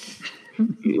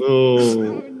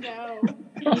 Oh no.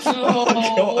 I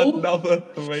got another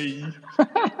 3.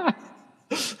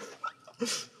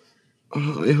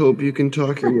 I hope you can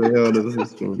talk your way out of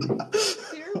this one.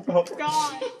 Dear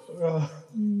God.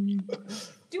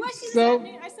 Do I see this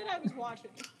happening? I said I was watching.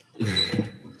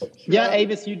 Yeah,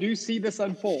 Avis, you do see this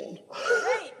unfold.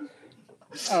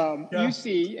 Right. You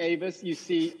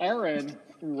see Aaron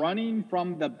running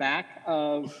from the back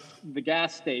of the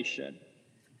gas station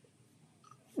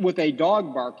with a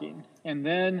dog barking. And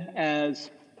then as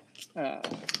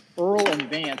Earl and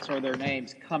Vance are their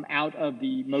names, come out of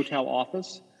the motel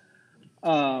office,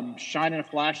 shining a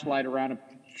flashlight around and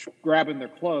grabbing their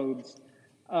clothes.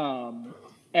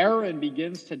 Aaron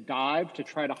begins to dive to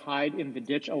try to hide in the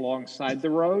ditch alongside the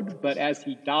road, but as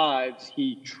he dives,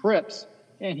 he trips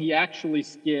and he actually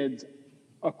skids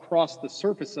across the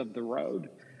surface of the road,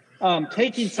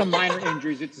 taking some minor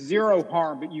injuries. It's 0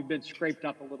 harm, but you've been scraped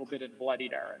up a little bit and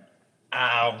bloodied, Aaron.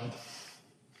 Ow.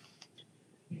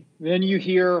 Then you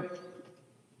hear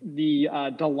the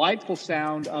delightful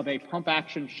sound of a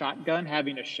pump-action shotgun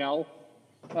having a shell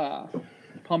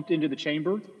pumped into the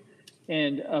chamber,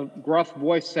 and a gruff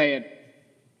voice saying,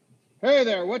 "Hey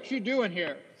there, what you doing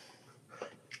here?"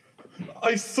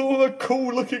 I saw a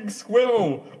cool-looking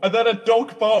squirrel, and then a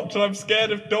dog barked, and I'm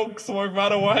scared of dogs, so I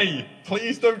ran away.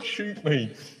 Please don't shoot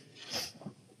me.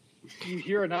 You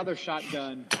hear another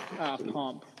shotgun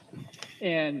pump,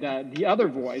 and the other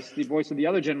voice, the voice of the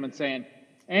other gentleman saying,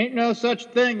 "Ain't no such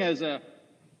thing as a,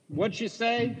 what'd you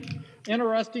say,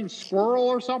 interesting squirrel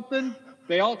or something?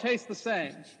 They all taste the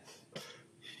same."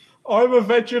 I'm a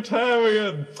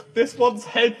vegetarian. This one's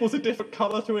head was a different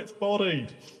color to its body.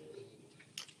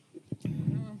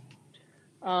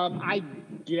 I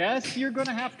guess you're going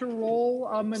to have to roll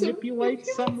manipulate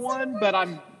someone, but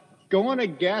I'm going to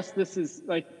guess this is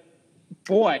like,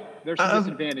 boy, there's some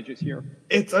disadvantages here.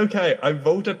 It's okay. I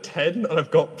rolled a 10 and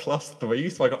I've got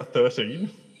 +3, so I got a 13.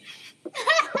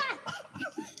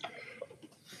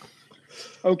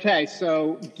 Okay,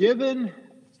 so given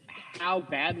how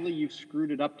badly you've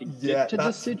screwed it up to get to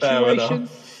the situation,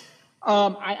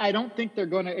 I don't think they're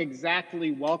going to exactly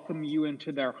welcome you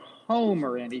into their home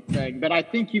or anything, but I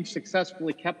think you've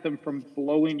successfully kept them from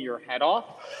blowing your head off.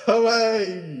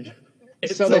 Hooray!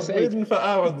 It's a win for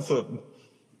Aronson.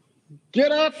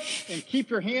 Get up and keep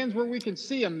your hands where we can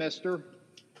see them, mister.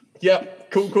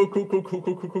 Yep. Cool.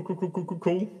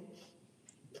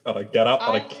 And I get up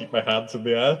and I keep my hands in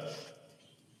the air.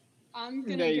 I'm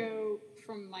going to go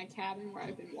from my cabin where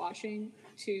I've been watching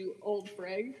to Old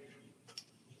Frigg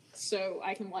so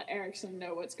I can let Erickson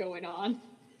know what's going on.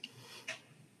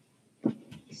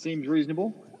 Seems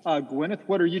reasonable. Gwyneth,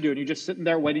 what are you doing? You just sitting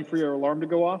there waiting for your alarm to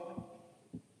go off?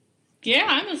 Yeah,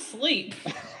 I'm asleep.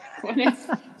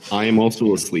 I am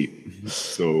also asleep.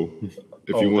 So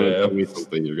if you want to tell me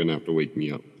something, you're going to have to wake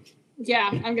me up.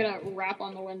 Yeah, I'm going to rap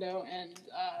on the window and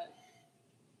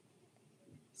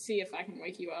see if I can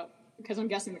wake you up. Because I'm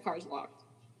guessing the car's locked.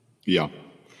 Yeah.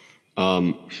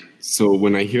 So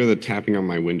when I hear the tapping on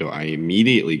my window, I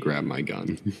immediately grab my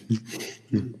gun.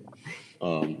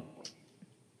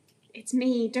 It's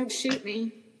me. Don't shoot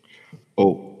me.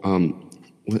 Oh,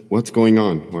 what's going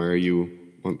on? Why are you?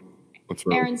 What's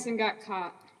wrong? Aronson got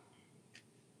caught.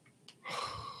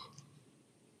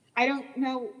 I don't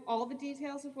know all the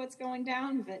details of what's going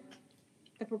down, but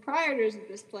the proprietors of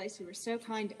this place, who were so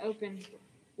kind to open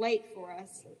late for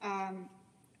us,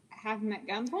 have him at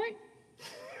gunpoint.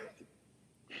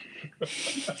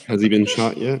 Has he been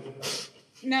shot yet?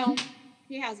 No,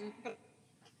 he hasn't. But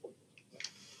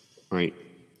right.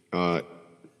 I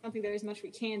don't think there's much we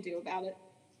can do about it.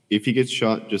 If he gets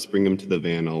shot, just bring him to the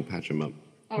van. I'll patch him up.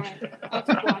 All right. I'll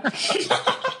keep watching.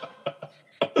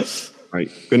 All right.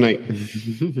 Good night.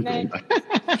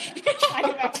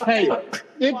 Hey,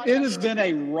 it has been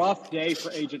a rough day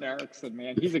for Agent Erickson,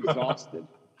 man. He's exhausted.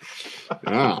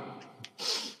 Ah.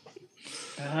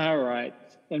 All right.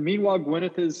 And meanwhile,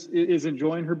 Gwyneth is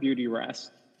enjoying her beauty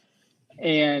rest.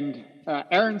 And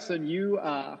Aronson, you,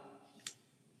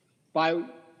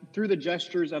 through the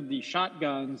gestures of the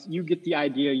shotguns, you get the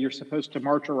idea you're supposed to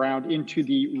march around into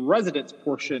the residence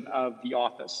portion of the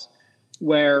office,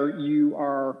 where you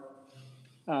are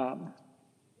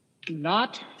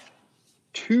not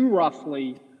too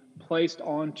roughly placed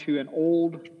onto an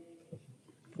old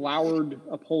flowered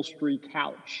upholstery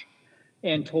couch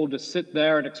and told to sit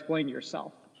there and explain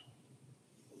yourself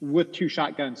with two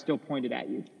shotguns still pointed at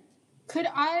you. Could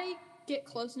I get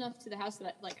close enough to the house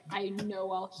that I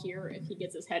know I'll hear if he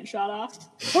gets his head shot off?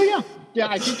 Oh, yeah. Yeah,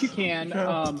 I think you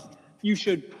can. You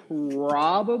should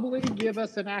probably give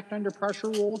us an act under pressure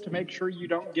roll to make sure you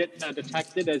don't get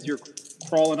detected as you're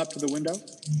crawling up to the window.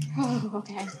 Oh,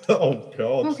 okay. Oh,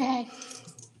 God. Okay.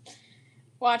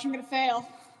 Watch, I'm going to fail.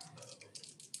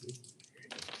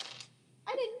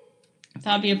 I didn't.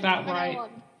 That'd be about right.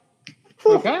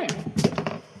 Okay.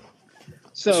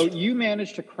 So you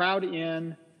managed to crowd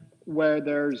in where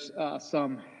there's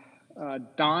some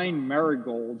dying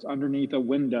marigolds underneath a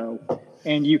window,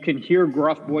 and you can hear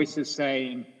gruff voices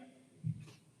saying,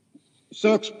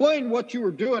 "So explain what you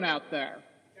were doing out there.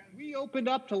 We opened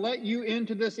up to let you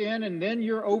into this inn, and then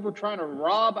you're over trying to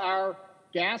rob our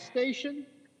gas station?"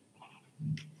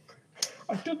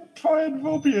 I didn't try and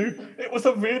rob you. It was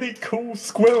a really cool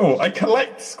squirrel. I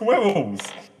collect squirrels.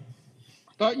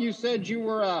 Thought you said you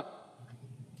were a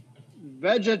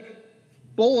vegetarian.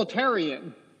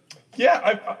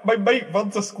 Yeah, my mate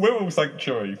runs a squirrel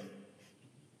sanctuary.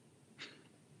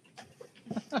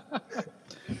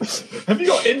 Have you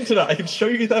got internet? I can show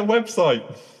you their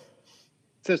website.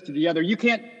 Says to the other, you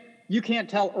can't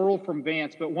tell Earl from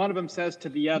Vance, but one of them says to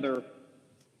the other,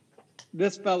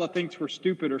 "This fella thinks we're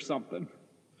stupid or something."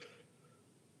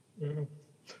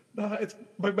 No, it's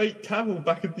my mate Carol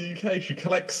back in the UK. She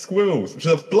collects squirrels, which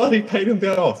is a bloody pain in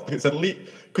the arse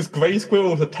because grey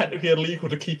squirrels are technically illegal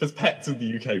to keep as pets in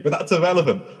the UK, but that's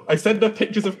irrelevant. I send her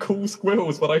pictures of cool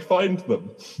squirrels when I find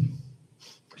them.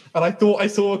 And I thought I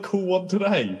saw a cool one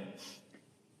today.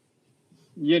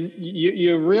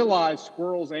 You realize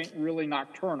squirrels ain't really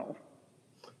nocturnal.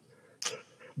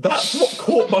 That's what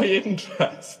caught my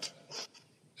interest.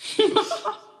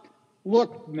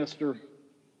 Look, mister,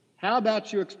 how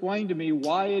about you explain to me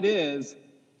why it is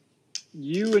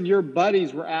you and your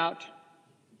buddies were out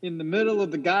in the middle of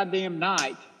the goddamn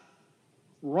night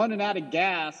running out of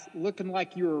gas, looking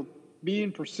like you were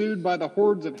being pursued by the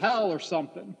hordes of hell or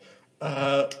something?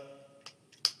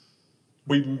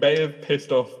 We may have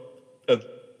pissed off an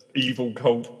evil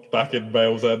cult back in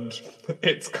Wales End.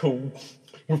 It's cool.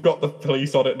 We've got the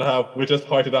police on it now. We're just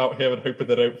hiding out here and hoping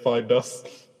they don't find us.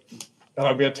 And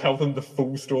I'm going to tell them the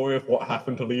full story of what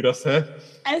happened to lead us here.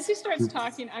 As he starts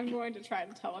talking, I'm going to try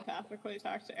to telepathically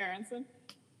talk to Aronson.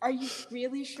 Are you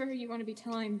really sure you want to be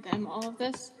telling them all of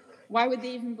this? Why would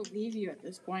they even believe you at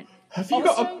this point? You're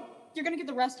going to get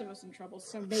the rest of us in trouble,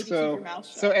 so maybe keep your mouth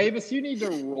shut. So, Avis, you need to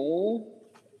roll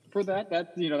for that.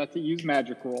 That's a use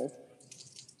magic roll.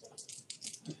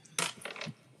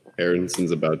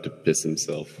 Aronson's about to piss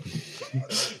himself.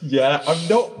 Yeah, I'm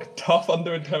not tough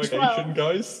under interrogation, 12.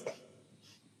 guys.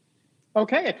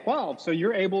 Okay, a 12. So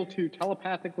you're able to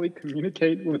telepathically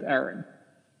communicate with Aaron.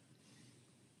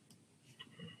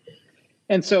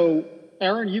 And so,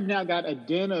 Aaron, you've now got a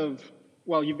den of,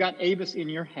 well, you've got Avis in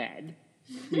your head.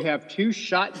 You have 2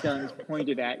 shotguns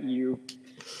pointed at you.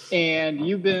 And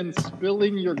you've been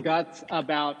spilling your guts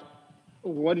about,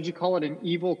 what did you call it, an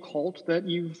evil cult that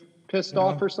you've pissed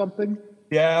off or something?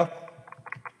 Yeah.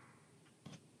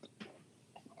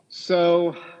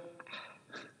 So,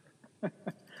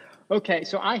 okay,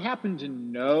 so I happen to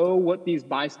know what these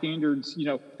bystanders,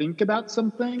 think about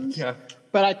some things. Yeah.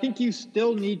 But I think you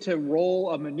still need to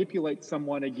roll a manipulate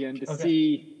someone again to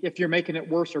see if you're making it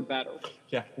worse or better.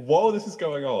 Yeah, while this is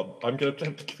going on, I'm going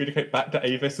to communicate back to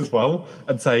Avis as well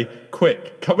and say,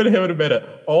 quick, come in here in a minute,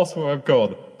 ask where I've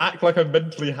gone, act like I'm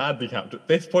mentally handicapped. At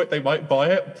this point, they might buy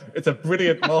it. It's a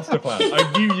brilliant master plan.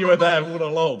 I knew you were there all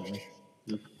along.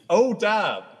 Oh,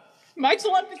 damn. My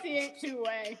telepathy ain't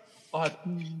two-way.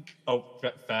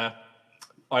 Fair.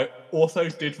 I also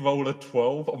did roll a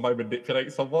 12 on my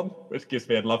manipulate someone, which gives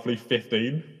me a lovely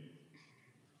 15.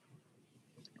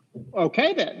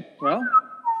 Okay, then. Well,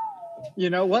 you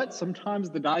know what? Sometimes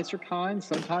the dice are kind.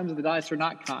 Sometimes the dice are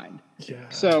not kind. Yeah.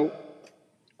 So,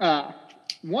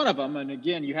 one of them, and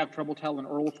again, you have trouble telling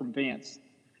Earl from Vance,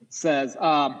 says,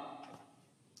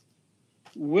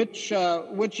 which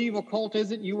evil cult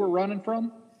is it you were running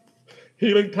from?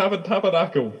 Healing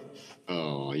Tabernacle.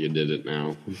 Oh, you did it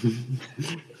now.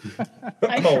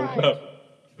 I tried.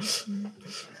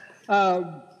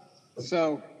 No.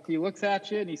 So he looks at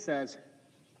you and he says,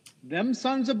 them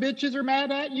sons of bitches are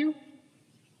mad at you?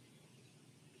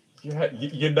 Yeah,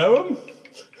 you know them?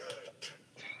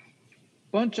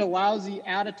 Bunch of lousy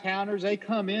out-of-towners. They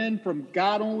come in from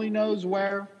God only knows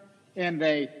where, and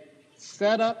they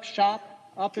set up shop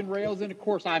up in Rails End. Of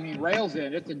course, Rails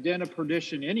End, it's a den of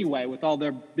perdition anyway with all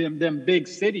them big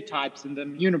city types and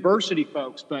them university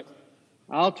folks. But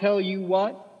I'll tell you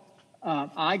what,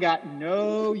 I got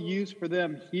no use for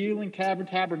them Healing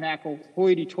Tabernacle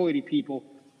hoity-toity people.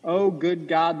 Oh, good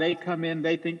God, they come in,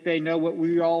 they think they know what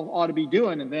we all ought to be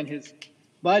doing. And then his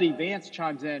buddy Vance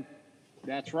chimes in,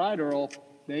 that's right, Earl.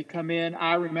 They come in,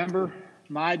 I remember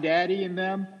my daddy and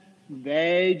them,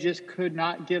 they just could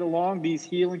not get along. These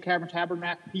Healing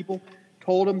Tabernacle people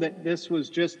told him that this was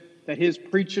just, that his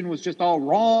preaching was just all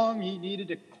wrong. He needed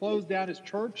to close down his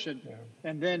church.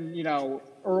 And then,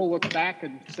 Earl looks back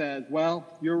and says, well,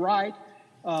 you're right.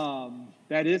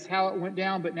 That is how it went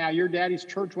down. But now your daddy's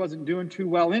church wasn't doing too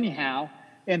well anyhow.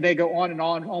 And they go on and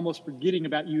on, almost forgetting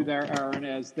about you there, Aaron,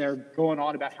 as they're going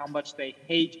on about how much they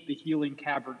hate the Healing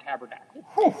Tabernacle.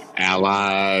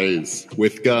 Allies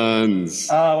with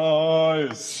guns.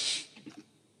 Allies.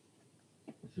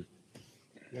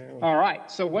 All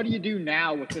right. So what do you do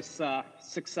now with this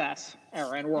success,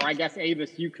 Aaron? Or I guess,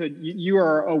 Avis, you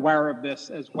are aware of this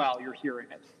as well. You're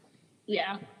hearing it.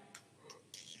 Yeah.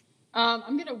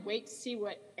 I'm going to wait to see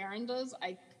what Aaron does.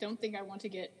 I don't think I want to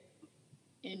get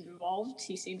involved.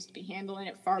 He seems to be handling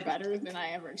it far better than I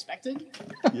ever expected.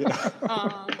 Yeah. And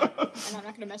I'm not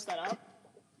going to mess that up.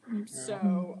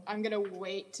 So I'm going to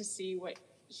wait to see what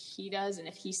he does, and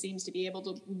if he seems to be able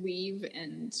to leave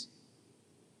and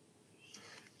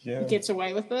gets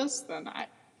away with this, then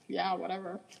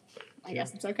whatever. I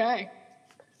guess it's okay.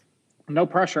 No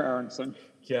pressure, Aronson.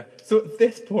 Yeah. So at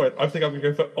this point, I think I'm going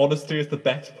to go for honesty is the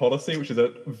best policy, which is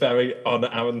a very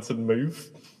un-Aronson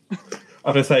move.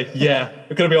 I'm going to say,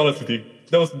 I'm going to be honest with you.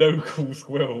 There was no cool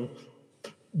squirrel.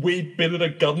 We'd been in a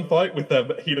gunfight with them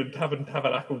Healing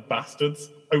Tabernacle bastards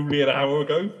only an hour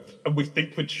ago, and we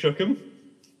think we'd shook them.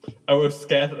 I was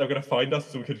scared that they were going to find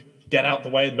us so we could get out the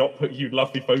way and not put you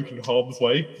lovely folk in harm's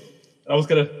way. I was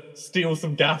going to steal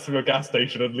some gas from a gas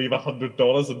station and leave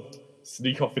 $100 and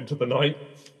sneak off into the night.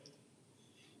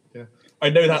 Yeah. I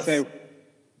know that's...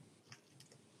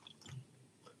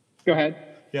 Go ahead.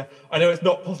 Yeah, I know it's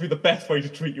not possibly the best way to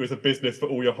treat you as a business for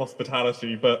all your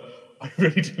hospitality, but I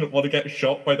really didn't want to get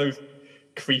shot by those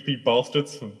creepy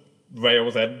bastards from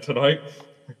Rails End tonight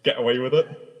get away with it.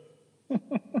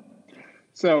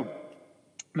 So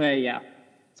they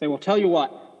say, well, tell you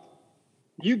what,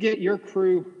 you get your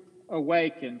crew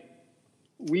awakened,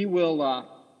 we will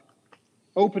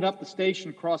open up the station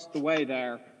across the way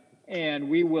there, and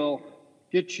we will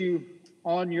get you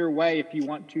on your way if you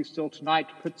want to still tonight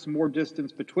to put some more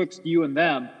distance betwixt you and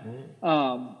them.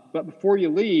 But before you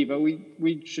leave,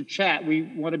 we should chat. We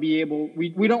want to be able,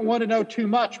 we don't want to know too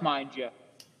much, mind you,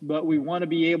 but we want to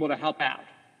be able to help out.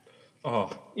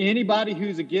 Oh. Anybody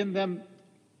who's against them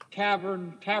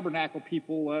tabernacle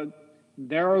people,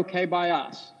 they're okay by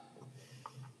us.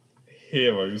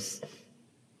 Heroes.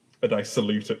 And I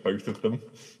salute at both of them.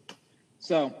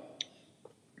 So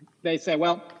they say,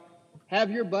 well, have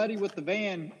your buddy with the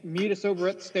van meet us over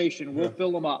at the station. We'll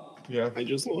fill them up. Yeah. I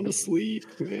just want to sleep,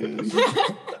 man. I'm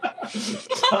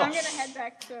going to head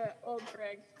back to Old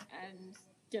Craig and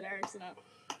get Erickson up.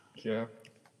 Yeah.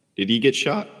 Did he get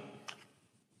shot?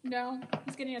 No,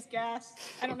 he's getting us gas.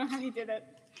 I don't know how he did it.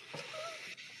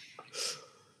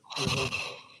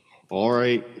 All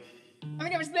right. I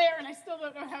mean, I was there, and I still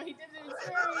don't know how he did it.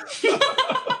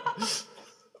 It's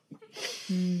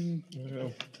Yeah.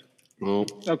 Well,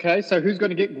 Okay, so who's going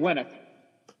to get Gwyneth?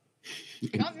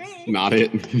 not me. not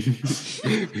it.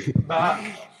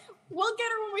 We'll get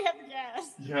her when we have the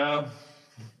gas. Yeah.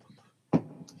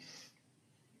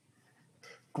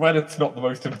 Gwyneth's not the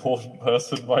most important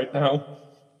person right now.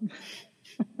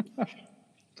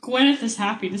 Gwyneth is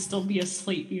happy to still be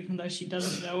asleep, even though she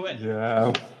doesn't know it.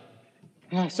 Yeah.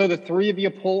 So the three of you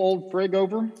pull old Frigg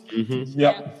over. Mm-hmm.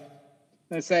 Yep.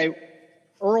 They say,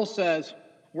 Earl says,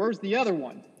 where's the other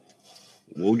one?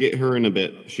 We'll get her in a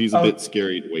bit. She's a bit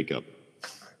scary to wake up.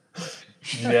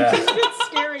 Yeah. It's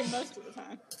scary most of the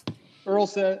time. Earl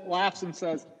laughs and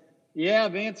says, yeah,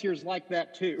 Vance here's like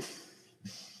that too.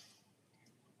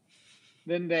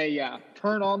 Then they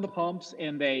turn on the pumps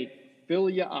and they fill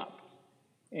you up.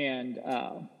 And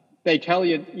they tell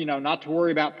you, not to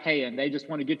worry about paying. They just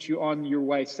want to get you on your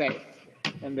way safe.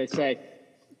 And they say,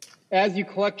 as you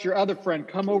collect your other friend,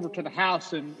 come over to the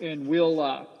house and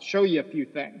we'll show you a few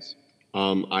things.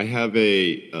 I have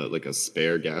a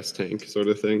spare gas tank sort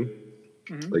of thing.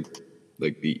 Mm-hmm.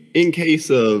 Like the in case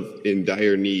of in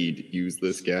dire need, use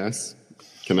this gas.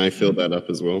 Can I fill that up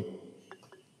as well?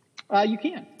 You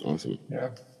can. Awesome. Yeah.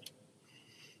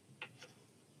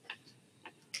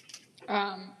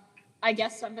 I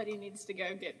guess somebody needs to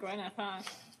go get Gwyneth, huh?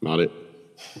 Not it.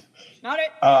 Not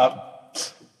it.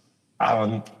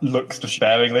 Aaron looks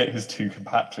despairingly at his two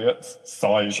compatriots,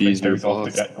 sighs, and goes off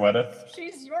to get Gwyneth.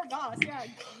 She's your boss, yeah.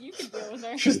 You can deal with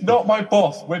her. She's not my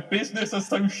boss. We're business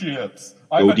associates.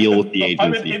 Go deal with the agency.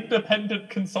 I'm an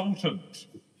independent consultant.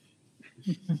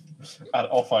 And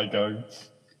off I go.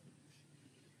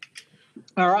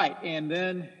 All right, and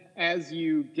then as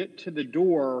you get to the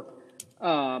door,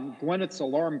 Gwyneth's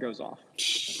alarm goes off.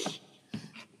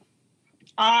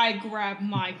 I grab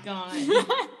my gun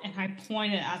and I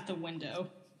point it at the window.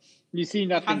 You see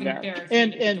nothing there.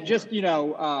 And just,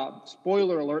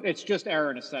 spoiler alert, it's just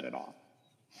Aaron to set it off.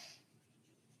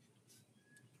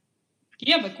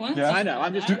 Yeah, but Gwen. Yeah, I know.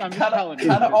 I'm just telling you.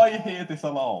 Can I hear this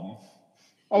alarm?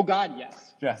 Oh, God,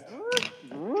 yes. Yes.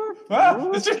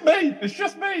 It's just me. It's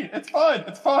just me. It's fine.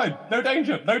 It's fine. No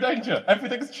danger. No danger.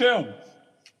 Everything's chill.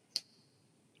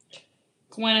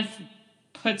 Gwyneth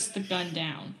puts the gun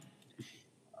down.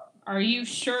 Are you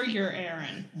sure you're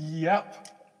Aaron? Yep.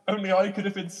 Only I could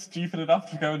have been stupid enough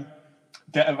to go and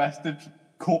get arrested,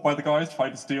 caught by the guys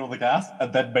trying to steal the gas,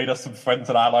 and then made us some friends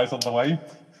and allies on the way.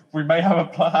 We may have a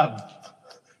plan.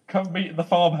 Come meet in the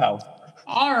farmhouse.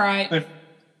 All right.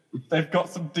 They've got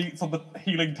some deets on the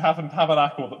Healing Tavern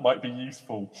Tabernacle that might be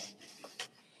useful.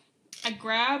 I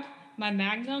grab my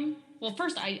Magnum. Well,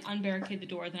 first I unbarricade the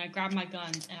door, then I grab my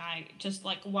guns, and I just,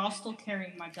 while still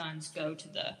carrying my guns, go to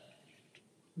the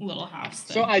little house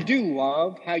thing. So I do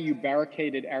love how you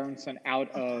barricaded Aronson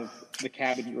out of the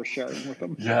cabin you were sharing with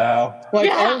him. Yeah.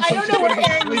 Aronson's I don't know where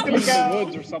Aaron sleeping would in go. the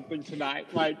woods or something tonight.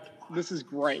 This is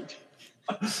great.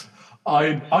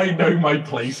 I know my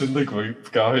place in the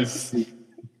group, guys.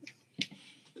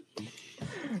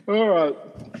 All right.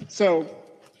 So,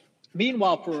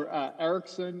 meanwhile, for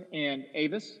Erickson and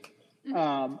Avis,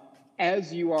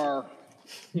 as you are,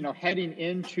 heading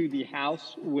into the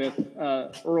house with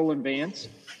Earl and Vance,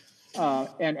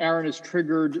 and Aaron has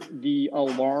triggered the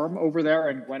alarm over there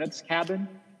in Gwyneth's cabin,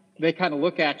 they kind of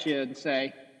look at you and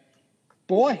say,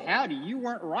 "Boy, howdy, you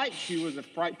weren't right. She was a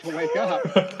fright to wake up."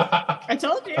 I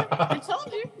told you.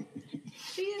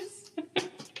 She is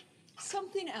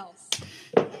something else.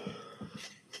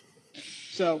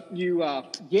 So you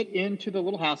get into the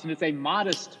little house, and it's a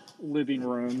modest living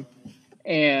room,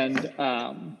 and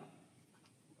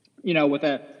with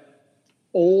a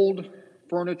old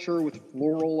furniture with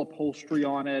floral upholstery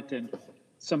on it, and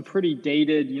some pretty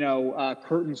dated,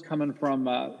 curtains coming from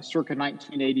circa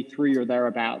 1983 or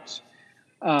thereabouts.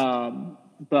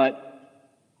 But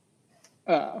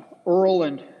Earl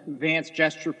and Vance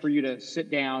gesture for you to sit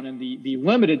down in the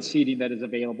limited seating that is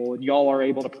available, and y'all are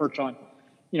able to perch on,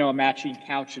 a matching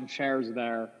couch and chairs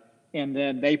there. And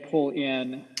then they pull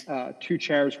in 2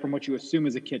 chairs from what you assume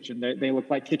is a kitchen. They look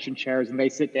like kitchen chairs, and they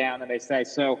sit down and they say,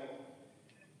 so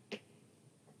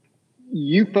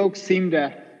you folks seem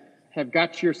to have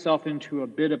got yourself into a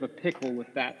bit of a pickle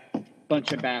with that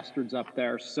bunch of bastards up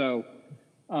there. So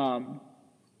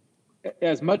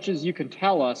as much as you can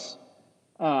tell us,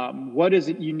 what is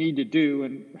it you need to do,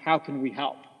 and how can we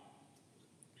help?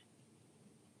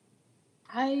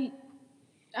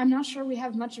 I'm not sure we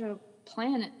have much of a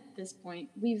plan at this point.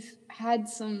 We've had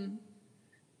some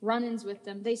run-ins with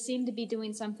them. They seem to be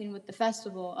doing something with the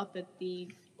festival up at the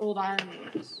old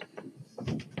ironworks.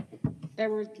 There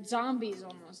were zombies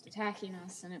almost attacking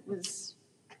us, and it was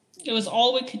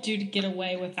all we could do to get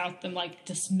away without them,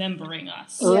 dismembering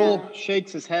us. Earl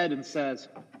shakes his head and says,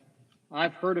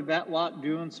 I've heard of that lot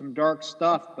doing some dark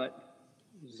stuff, but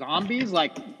zombies,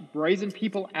 raising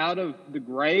people out of the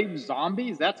grave,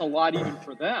 zombies, that's a lot even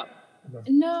for them.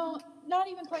 No, not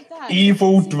even quite that.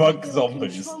 Evil drug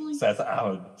zombies, says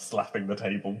Aaron, slapping the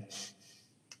table.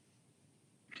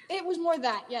 It was more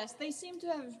that, yes. They seem to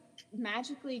have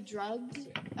magically drugged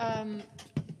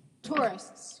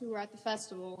tourists who were at the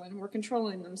festival and were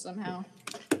controlling them somehow.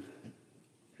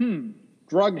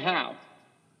 Drugged how?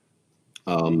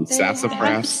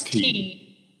 Sassafras tea.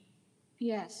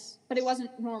 Yes, but it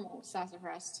wasn't normal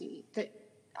sassafras tea.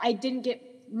 I didn't get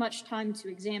much time to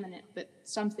examine it, but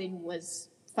something was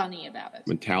funny about it.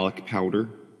 Metallic powder.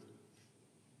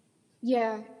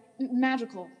 Yeah,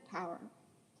 magical power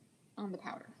on the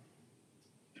powder.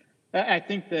 I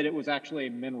think that it was actually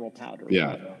a mineral powder.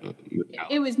 Yeah.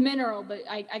 It was mineral, but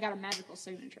I got a magical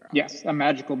signature on it. Yes, a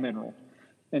magical mineral.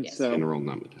 And yes. So mineral,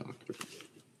 not metallic.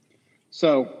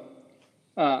 So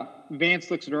Vance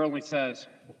looks at Earl and he says,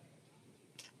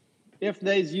 if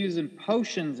they's using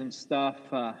potions and stuff,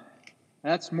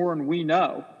 that's more than we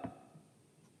know.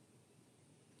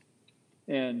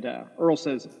 And Earl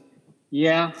says,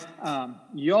 yeah,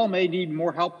 y'all may need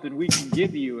more help than we can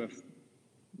give you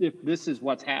if this is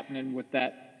what's happening with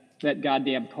that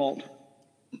goddamn cult.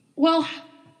 Well,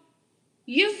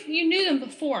 you knew them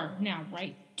before now,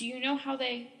 right? Do you know how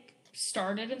they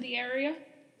started in the area?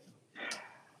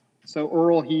 So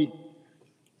Earl, he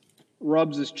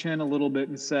rubs his chin a little bit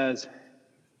and says,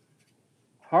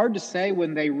 hard to say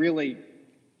when they really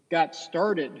got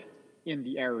started in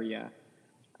the area.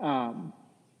 Gosh,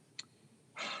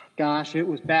 it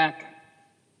was back,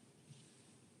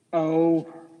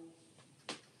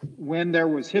 when there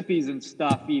was hippies and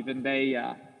stuff even.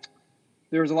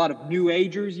 There was a lot of New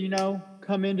Agers,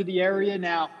 come into the area.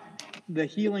 Now, the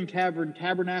Healing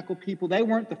Tabernacle people, they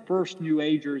weren't the first New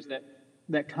Agers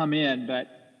that come in, but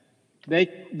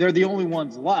they're the only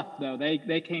ones left, though.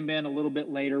 They came in a little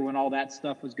bit later when all that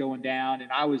stuff was going down,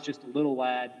 and I was just a little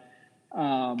lad.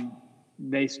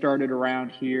 They started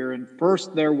around here, and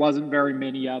first there wasn't very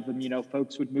many of them.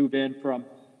 Folks would move in from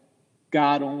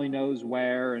God only knows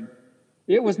where, and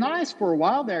it was nice for a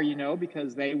while there,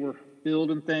 because they were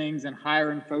building things and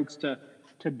hiring folks to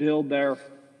build their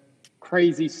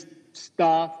crazy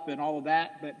stuff and all of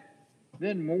that. But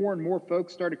then more and more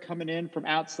folks started coming in from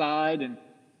outside, and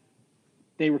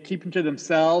they were keeping to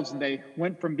themselves, and they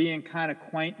went from being kind of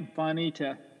quaint and funny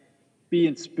to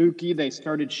being spooky. They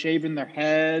started shaving their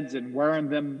heads and wearing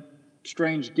them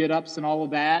strange get-ups and all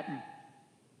of that. And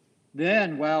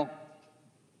then, well,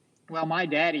 my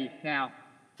daddy, now,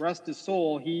 rest his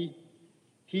soul, he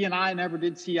and I never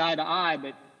did see eye to eye,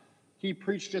 but he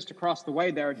preached just across the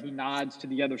way there, and he nods to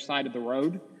the other side of the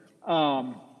road.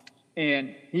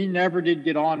 And he never did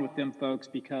get on with them folks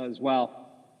because,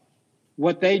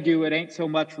 what they do, it ain't so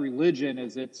much religion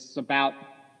as it's about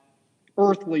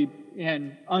earthly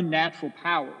and unnatural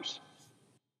powers.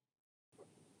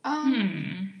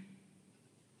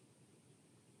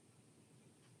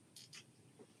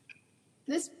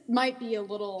 This might be a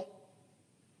little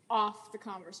off the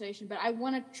conversation, but I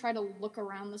want to try to look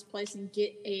around this place and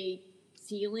get a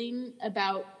feeling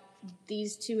about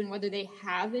these two and whether they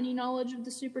have any knowledge of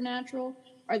the supernatural.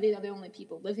 Are they the only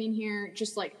people living here?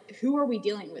 Just who are we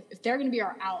dealing with? If they're going to be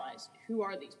our allies, who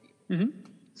are these people?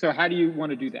 Mm-hmm. So how do you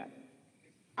want to do that?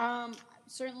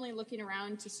 Certainly looking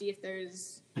around to see if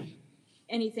there's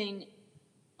anything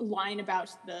line about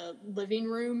the living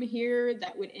room here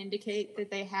that would indicate that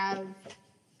they have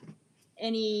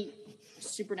any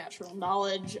supernatural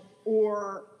knowledge,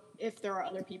 or if there are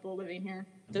other people living here.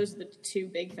 Those are the two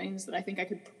big things that I think I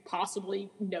could possibly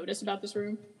notice about this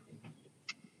room.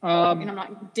 And I'm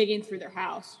not digging through their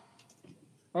house.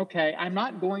 Okay, I'm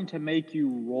not going to make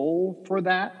you roll for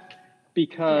that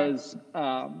because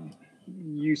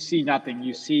you see nothing.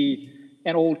 You see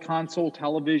an old console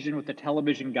television with a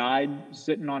television guide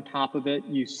sitting on top of it.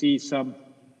 You see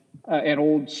an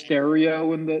old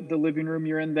stereo in the living room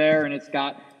you're in there, and it's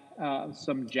got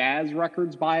some jazz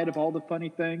records by it of all the funny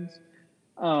things.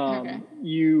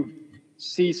 You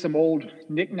see some old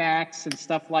knickknacks and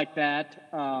stuff like that,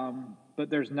 but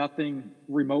there's nothing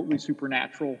remotely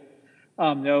supernatural.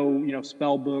 No,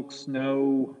 spell books,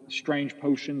 no strange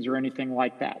potions or anything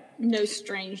like that. No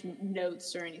strange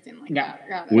notes or anything like that.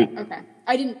 Got it. Okay.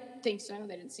 I didn't think so.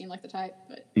 They didn't seem like the type.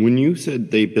 But when you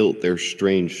said they built their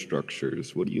strange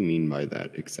structures, what do you mean by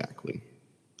that exactly?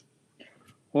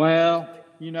 Well,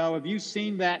 have you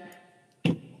seen that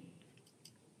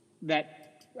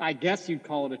I guess you'd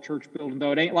call it a church building,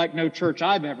 though it ain't like no church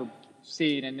I've ever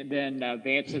seen. And then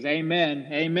Vance says, amen,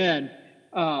 amen.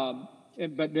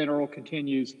 But then Earl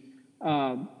continues,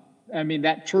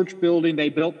 that church building, they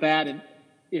built that, and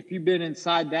if you've been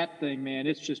inside that thing, man,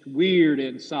 it's just weird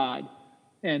inside.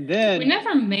 And then... We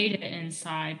never made it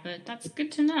inside, but that's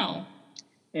good to know.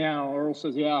 Yeah, Earl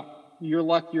says, yeah, you're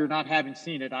lucky you're not having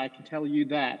seen it, I can tell you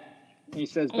that. And he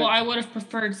says... Well, I would have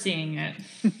preferred seeing it.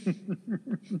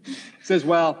 He says,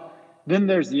 well, then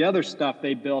there's the other stuff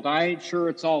they built. I ain't sure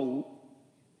it's all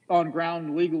on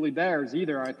ground legally theirs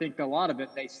either. I think a lot of it,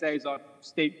 they say, is on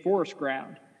state forest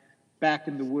ground back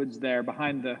in the woods there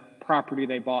behind the property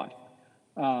they bought.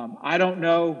 I don't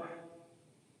know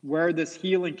where this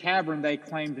healing cavern they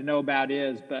claim to know about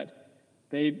is, but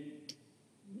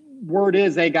word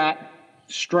is they got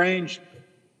strange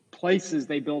places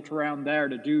they built around there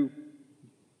to do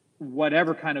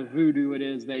whatever kind of voodoo it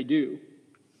is they do.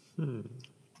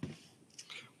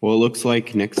 Well, it looks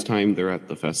like next time they're at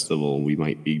the festival, we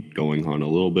might be going on a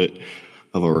little bit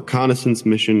of a reconnaissance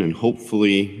mission, and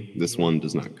hopefully this one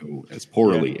does not go as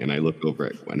poorly. Yeah. And I look over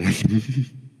at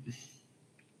Gwyneth.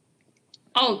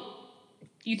 Oh,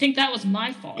 you think that was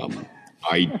my fault?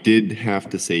 I did have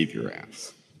to save your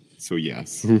ass. So,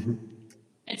 yes.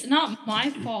 It's not my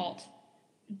fault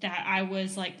that I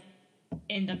was,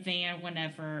 in the van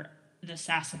whenever the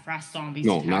sassafras zombies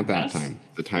No, not that us. Time.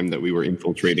 The time that we were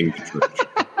infiltrating the church.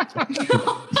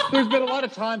 There's been a lot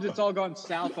of times it's all gone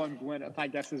south on Gwyneth, I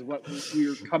guess is what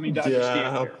we're coming to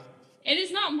understand here. It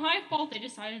is not my fault they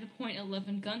decided to point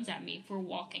 11 guns at me for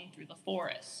walking through the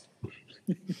forest.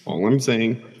 All I'm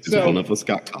saying is one of us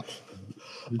got caught.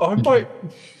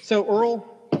 So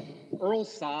Earl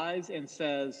sighs and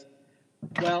says,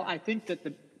 well, I think that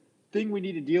the thing we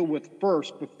need to deal with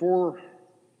first before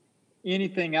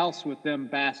anything else with them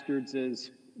bastards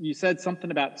is, you said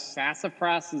something about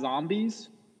sassafras zombies?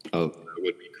 Oh, that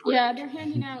would be correct. Yeah, they're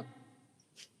handing out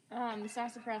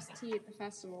sassafras tea at the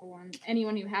festival, and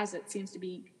anyone who has it seems to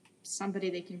be somebody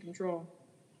they can control.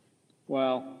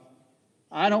 Well,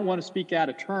 I don't want to speak out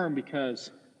of turn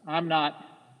because I'm not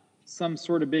some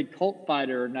sort of big cult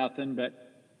fighter or nothing,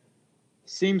 but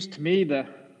seems to me the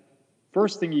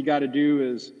first thing you got to do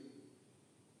is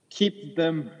keep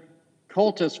them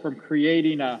cultists from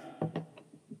creating a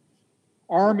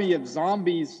army of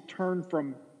zombies turned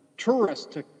from tourists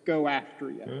to go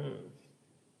after you.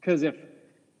 Because if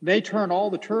they turn all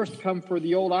the tourists come for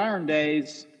the old Iron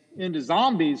Days into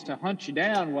zombies to hunt you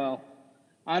down, well,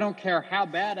 I don't care how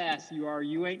badass you are,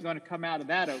 you ain't going to come out of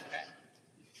that okay.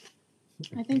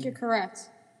 I think you're correct.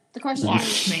 The question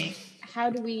is, how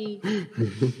do we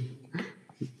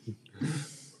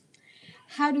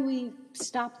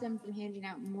stop them from handing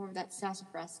out more of that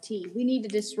sassafras tea? We need to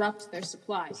disrupt their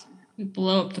supply somehow. We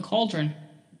blow up the cauldron.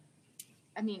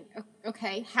 I mean,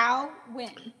 okay, how?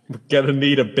 When? We're gonna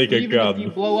need a bigger gun. If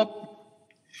you blow up...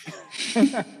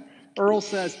 Earl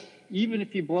says, even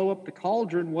if you blow up the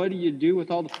cauldron, what do you do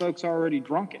with all the folks already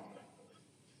drunken?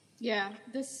 Yeah,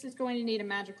 this is going to need a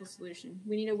magical solution.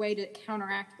 We need a way to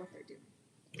counteract what they're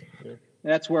doing.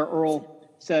 That's where Earl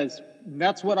says,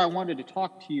 that's what I wanted to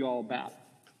talk to you all about.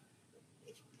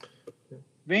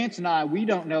 Vance and I, we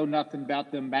don't know nothing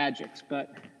about them magics,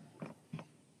 but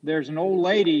there's an old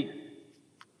lady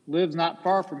lives not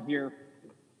far from here.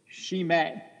 She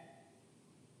may.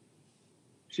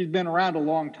 She's been around a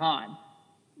long time.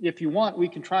 If you want, we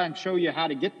can try and show you how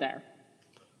to get there.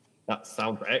 That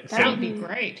sounds excellent. That would be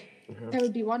great. That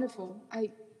would be wonderful. I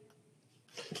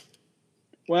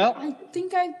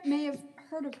think I may have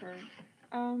heard of her.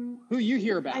 Who you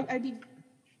hear about? I'd be.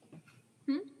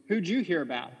 Who'd you hear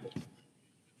about?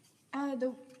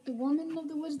 The woman of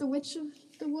the woods, the witch of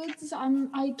the woods.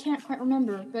 I can't quite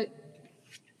remember, but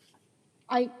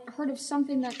I heard of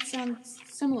something that sounds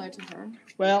similar to her.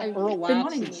 Well, Earl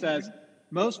laughs and says,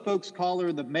 most folks call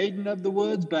her the Maiden of the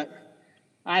Woods, but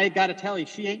I got to tell you,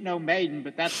 she ain't no maiden,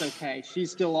 but that's okay.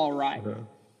 She's still all right.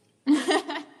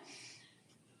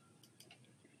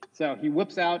 So he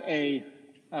whips out a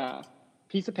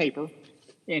piece of paper,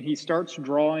 and he starts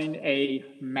drawing a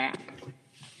map.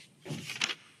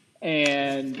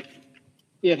 And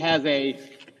it has a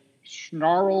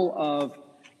snarl of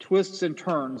twists and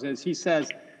turns. As he says,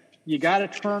 you got to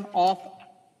turn off.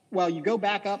 Well, you go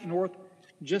back up north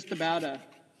just about a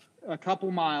couple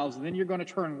miles, and then you're going to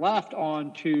turn left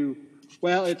onto,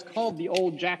 well, it's called the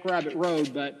old Jackrabbit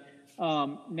Road, but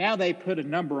now they put a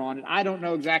number on it. I don't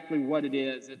know exactly what it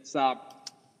is. It's I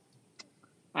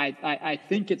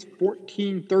think it's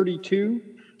 1432,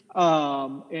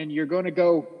 and you're going to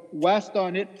go west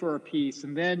on it for a piece,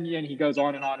 and then he goes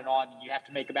on and on and on. And you have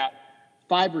to make about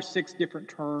 5 or 6 different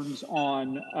turns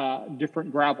on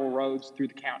different gravel roads through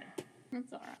the county.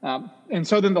 That's all right. And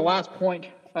so then the last point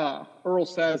Earl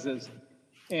says is,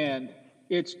 and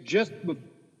it's just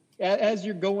as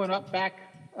you're going back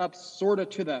up sort of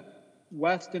to the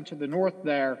west and to the north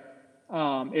there,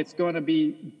 it's going to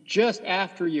be just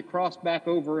after you cross back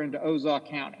over into Ozark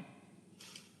County.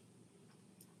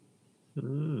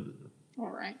 All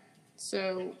right.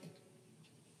 So,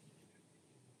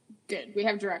 good. We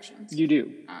have directions. You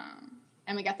do.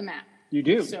 And we got the map. You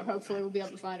do. So hopefully we'll be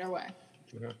able to find our way.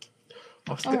 Yeah.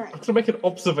 I'm going to make an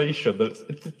observation that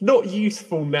it's not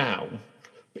useful now,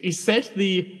 but he said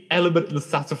the element in the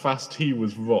Sassafras tea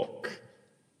was rock.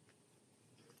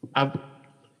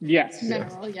 Yes.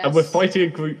 Mineral, yes. And we're fighting a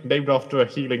group named after a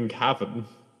healing cavern.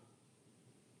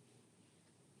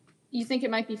 You think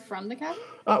it might be from the cavern?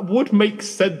 That would make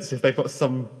sense if they've got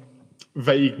some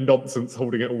vague nonsense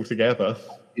holding it all together.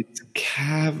 It's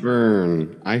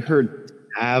cavern. I heard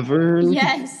cavern.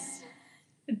 Yes.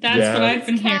 That's what I've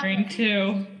been hearing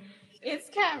too. It's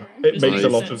cavern. It makes a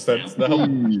lot sense of sense now.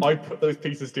 I put those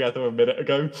pieces together a minute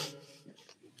ago.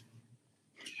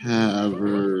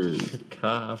 Cavern.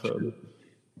 Cavern.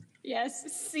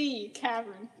 Yes, C,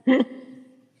 cavern.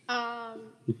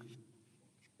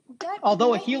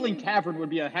 Although a healing cavern would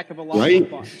be a heck of a lot Right?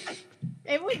 more fun.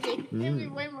 It would be. It would be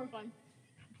way more fun.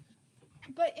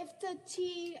 But if the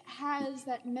tea has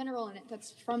that mineral in it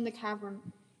that's from the cavern,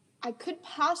 I could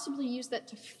possibly use that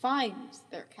to find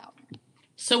their cavern.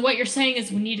 So what you're saying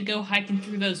is we need to go hiking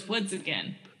through those woods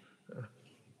again.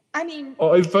 I mean...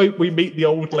 I vote we meet the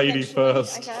old lady eventually,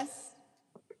 first. I guess.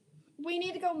 We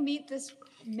need to go meet this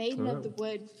Maiden of the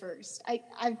Wood first.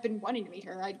 I've been wanting to meet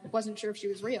her. I wasn't sure if she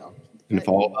was real. And if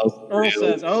all else Earl fails,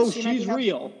 says, oh, She might be she's helpful.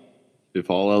 real. if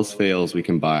all else fails, we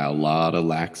can buy a lot of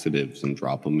laxatives and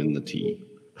drop them in the tea.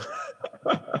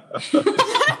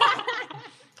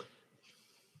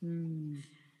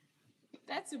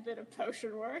 That's a bit of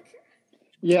potion work.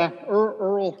 Yeah,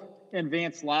 Earl and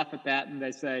Vance laugh at that, and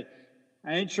they say,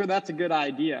 I ain't sure that's a good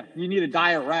idea. You need a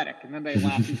diuretic, and then they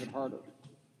laugh even harder.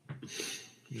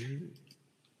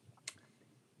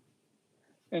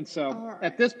 And so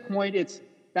at this point, it's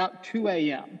about 2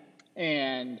 a.m.,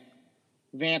 and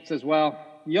Vance says,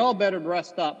 well, y'all better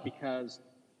rest up because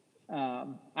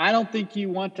I don't think you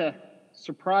want to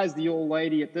surprise the old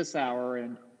lady at this hour,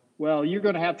 and, well, you're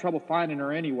going to have trouble finding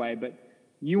her anyway, but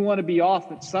you want to be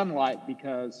off at sunlight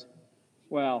because,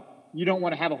 well, you don't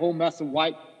want to have a whole mess of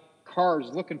white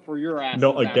cars looking for your ass.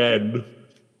 Not again.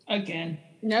 Again.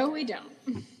 No, we don't.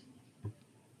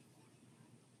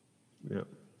 Yeah.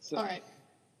 All right.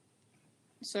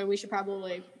 So we should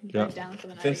probably Yeah. head down for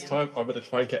the night This again. time I'm going to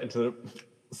try and get into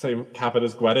the same cabin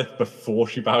as Gwyneth before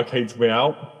she barricades me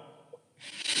out.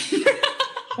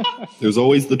 There's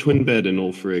always the twin bed in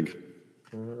Old Frigg.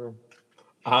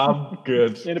 I'm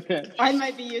good. In a pinch. I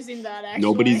might be using that, actually.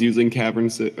 Nobody's using cavern.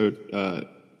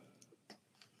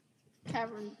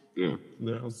 Cavern Yeah.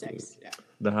 No. 6, yeah.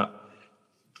 That.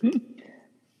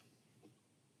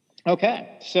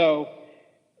 Okay, so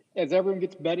as everyone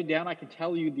gets bedded down, I can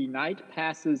tell you the night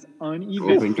passes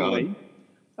uneventfully.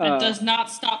 That does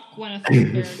not stop Gwyneth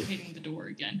from barricading the door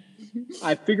again.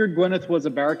 I figured Gwyneth was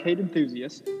a barricade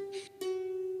enthusiast.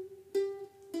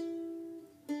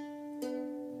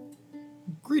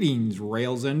 Greetings,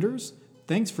 Rails Enders.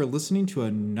 Thanks for listening to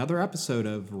another episode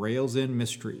of Rails End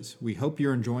Mysteries. We hope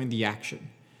you're enjoying the action.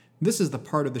 This is the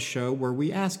part of the show where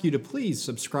we ask you to please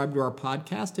subscribe to our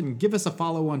podcast and give us a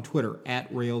follow on Twitter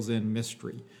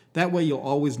 @RailsInMystery. That way you'll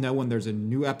always know when there's a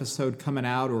new episode coming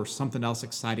out or something else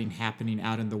exciting happening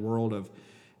out in the world of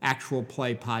actual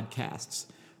play podcasts.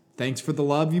 Thanks for the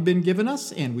love you've been giving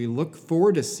us, and we look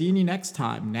forward to seeing you next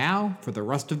time. Now for the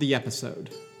rest of the episode.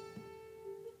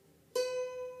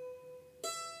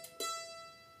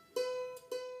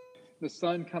 The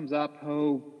sun comes up,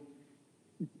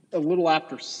 a little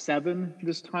after 7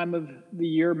 this time of the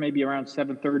year, maybe around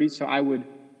 7:30. So I would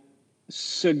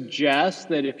suggest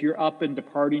that if you're up and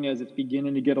departing as it's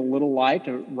beginning to get a little light,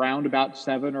 around about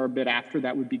 7 or a bit after,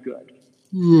 that would be good.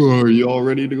 Are you all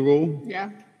ready to go?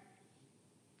 Yeah.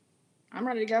 I'm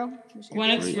ready to go.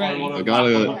 When it's ready. I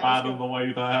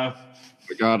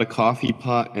got a coffee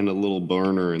pot and a little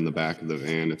burner in the back of the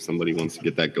van if somebody wants to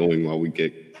get that going while we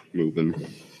get moving.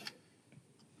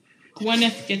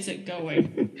 Gwyneth gets it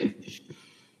going.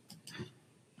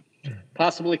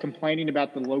 Possibly complaining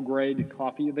about the low-grade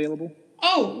coffee available?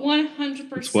 Oh, 100%.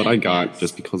 That's what I got. Yes.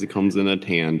 Just because it comes in a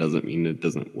tan doesn't mean it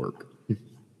doesn't work.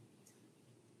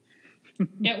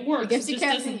 It works. It just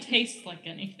doesn't taste like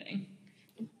anything.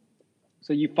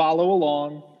 So you follow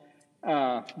along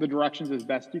the directions as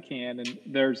best you can, and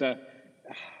there's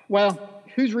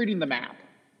who's reading the map?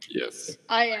 Yes.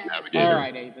 I am. Navigator. All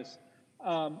right, Avis.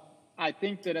 I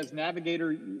think that as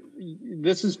navigator,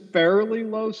 this is fairly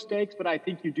low stakes, but I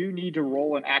think you do need to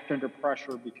roll and act under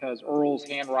pressure because Earl's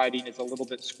handwriting is a little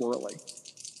bit squirrely.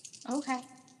 Okay.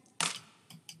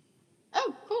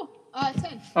 Oh, cool.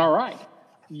 10. All right.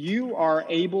 You are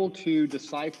able to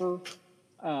decipher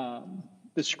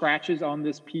the scratches on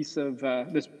this piece of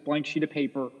this blank sheet of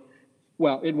paper.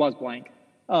 Well, it was blank,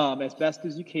 as best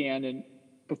as you can. And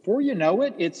before you know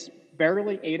it, it's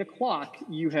barely 8 o'clock.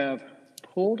 You have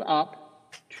pulled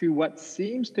up to what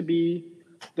seems to be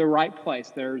the right place.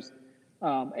 There's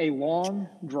a long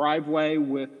driveway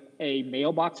with a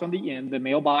mailbox on the end. The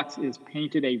mailbox is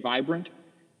painted a vibrant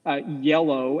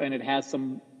yellow, and it has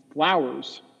some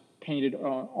flowers painted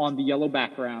on the yellow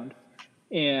background.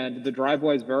 And the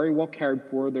driveway is very well cared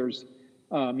for. There's,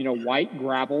 white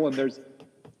gravel, and there's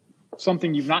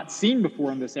something you've not seen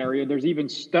before in this area. There's even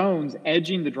stones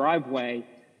edging the driveway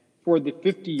for the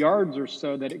 50 yards or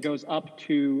so that it goes up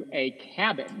to a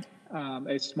cabin,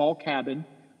 a small cabin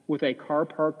with a car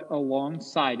parked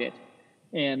alongside it.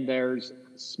 And there's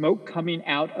smoke coming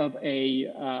out of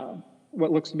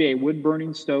what looks to be a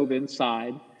wood-burning stove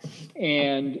inside.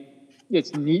 And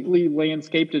it's neatly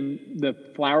landscaped, and the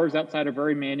flowers outside are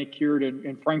very manicured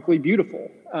and frankly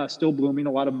beautiful, still blooming,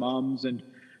 a lot of mums, and,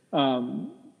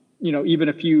 even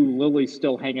a few lilies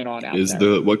still hanging on out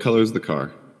there. What color is the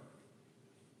car?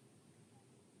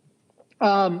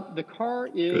 The car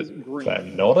is green. They're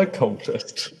not a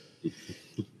cultist.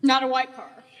 Not a white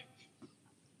car.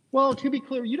 Well, to be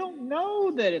clear, you don't know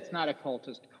that it's not a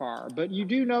cultist car, but you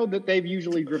do know that they've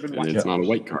usually driven white And it's cars. not a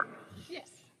white car. Yes.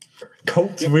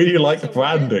 Cults really like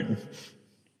branding.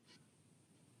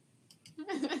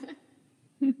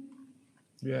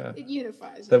 Yeah. It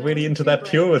unifies. They're really into their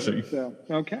purity. So,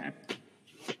 okay.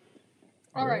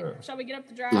 All right. Shall we get up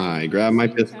the drive? I grab my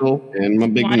pistol and my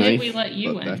big Why knife. did we let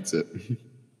you in? That's it.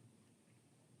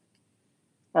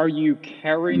 Are you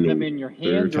carrying them in your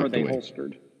they're hands, or are tucked they away.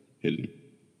 holstered? Hidden.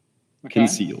 Okay.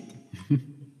 Concealed.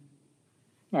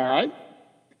 All right.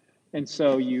 And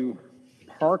so you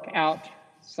park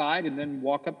outside and then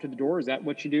walk up to the door. Is that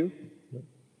what you do?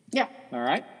 Yeah. All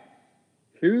right.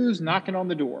 Who's knocking on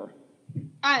the door?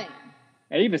 I am.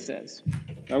 Ava says.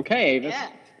 Okay, Ava. Yeah.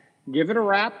 Give it a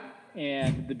rap,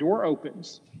 and the door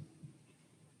opens.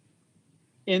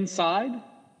 Inside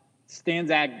stands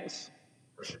Agnes.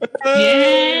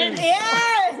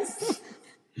 Yes!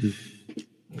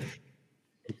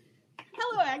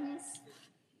 Hello, Agnes.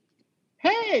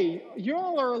 Hey, you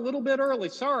all are a little bit early.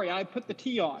 Sorry, I put the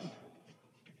tea on.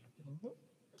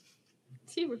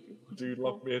 Tea would be Do you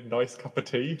love me a nice cup of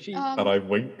tea? She, And I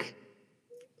wink.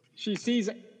 she sees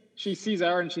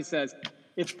her and she says,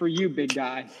 "It's for you, big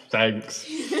guy." Thanks.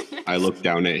 I look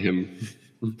down at him.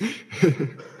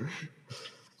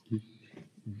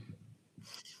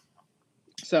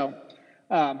 So,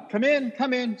 come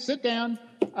in, sit down.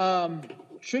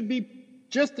 Should be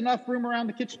just enough room around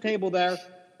the kitchen table there.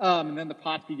 And then the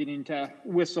pot's beginning to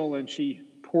whistle, and she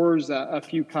pours a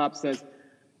few cups. Says,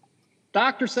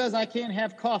 "Doctor says I can't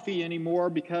have coffee anymore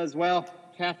because, well,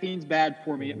 caffeine's bad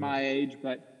for me at my age,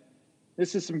 but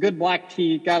this is some good black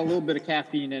tea. Got a little bit of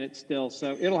caffeine in it still,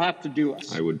 so it'll have to do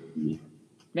us." I would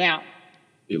Now,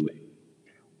 elate.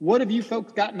 what have you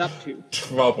folks gotten up to?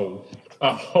 Trouble.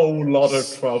 A whole lot of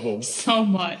trouble. So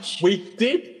much. We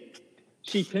did.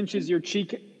 She pinches your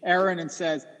cheek Aaron and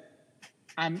says,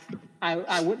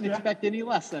 I wouldn't expect any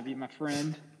less of you, my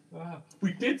friend.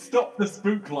 We did stop the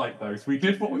spook light, though. So I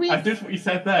did what you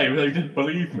said there, even though you didn't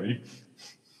believe me.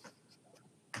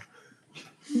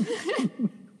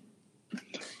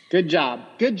 Good job.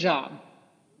 Good job.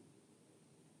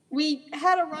 We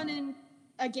had a run-in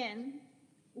again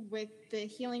with the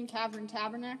Healing Cavern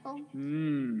Tabernacle.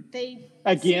 They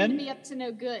seem to be up to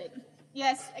no good.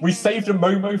 Yes. Again. We saved a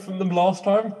Momo from them last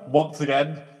time. Once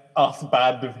again, us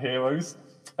band of heroes.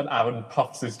 And Aaron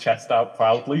puffs his chest out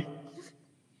proudly.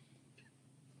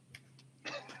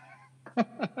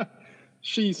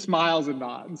 She smiles and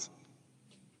nods.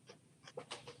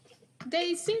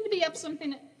 They seem to be up to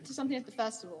something at the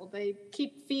festival. They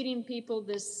keep feeding people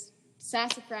this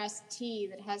sassafras tea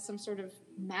that has some sort of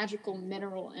magical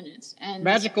mineral in it. And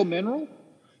magical mineral?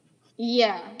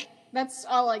 Yeah. That's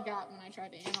all I got when I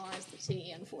tried to analyze the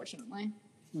tea, unfortunately.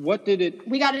 What did it...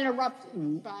 We got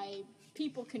interrupted by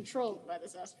people controlled by the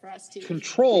sassafras tea.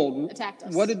 Controlled? Attacked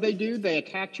us. What did they do? They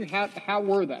attacked you? How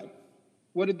were they?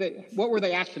 What were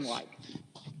they acting like?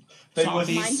 They were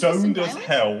stoned as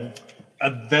hell,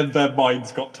 and then their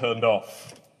minds got turned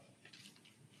off.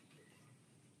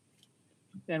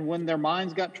 And when their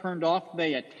minds got turned off,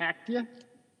 they attacked you?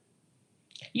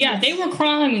 Yeah, they were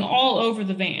climbing all over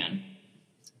the van.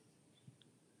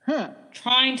 Huh.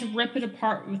 Trying to rip it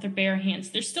apart with their bare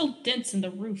hands. There's still dents in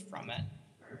the roof from it.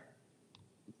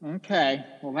 Okay.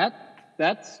 Well,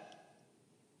 that's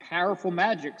powerful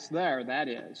magics there, that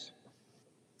is.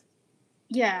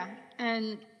 Yeah,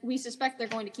 and we suspect they're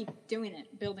going to keep doing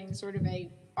it, building sort of a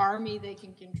army they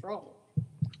can control.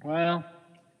 Well,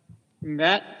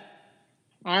 that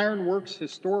Ironworks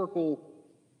historical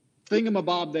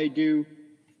thingamabob they do,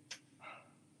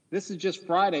 this is just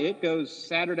Friday. It goes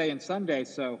Saturday and Sunday,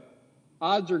 so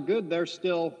odds are good they're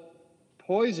still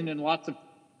poisoning lots of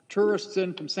tourists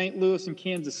in from St. Louis and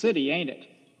Kansas City, ain't it?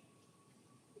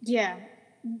 Yeah.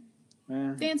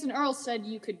 Vance and Earl said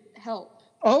you could help.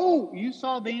 Oh, you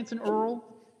saw Vance and Earl?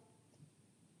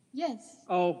 Yes.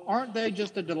 Oh, aren't they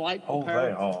just a delightful pair?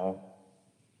 They are.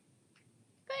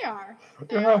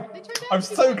 Yeah. I'm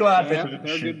so glad they didn't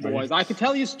they're shoot good boys. I could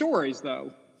tell you stories,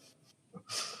 though.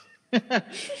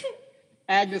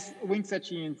 Agnes winks at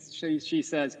you and she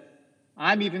says,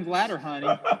 I'm even gladder,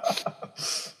 honey.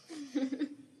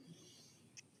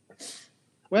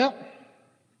 Well,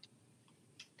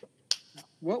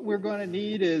 what we're going to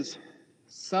need is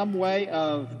some way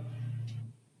of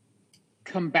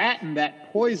combating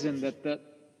that poison that the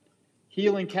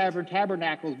Healing Cavern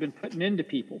Tabernacle has been putting into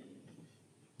people.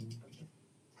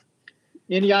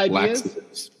 Any ideas?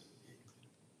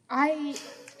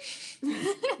 Laxatives.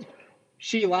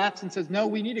 She laughs and says, no,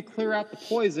 we need to clear out the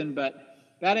poison, but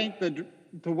that ain't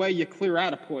the way you clear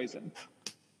out a poison.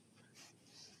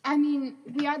 I mean,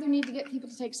 we either need to get people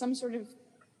to take some sort of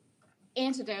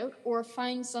antidote or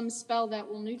find some spell that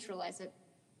will neutralize it.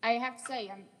 I have to say,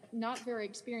 I'm not very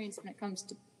experienced when it comes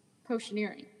to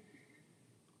potioneering.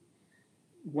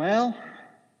 Well,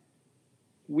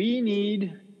 we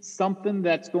need something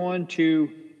that's going to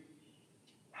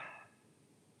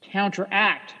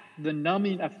counteract the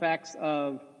numbing effects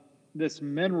of this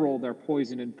mineral they're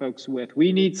poisoning folks with.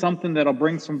 We need something that'll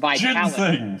bring some vitality.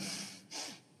 Ginseng!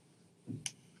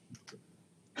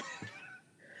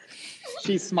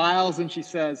 She smiles and she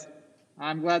says,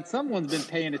 I'm glad someone's been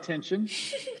paying attention.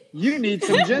 You need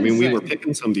some ginseng. I mean, we were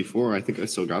picking some before. I think I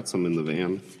still got some in the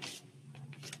van.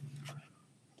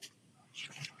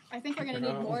 I think we're going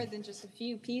to need more than just a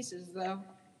few pieces, though.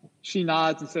 She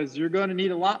nods and says, you're going to need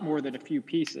a lot more than a few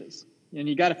pieces. And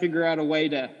you got to figure out a way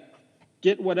to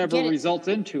get whatever results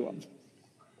into them.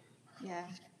 Yeah.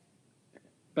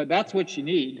 But that's what you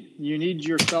need. You need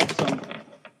yourself some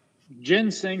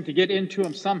ginseng to get into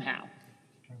them somehow.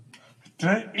 Do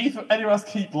any of us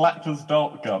keep Lacta's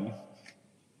dart gun?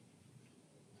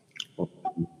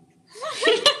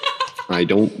 I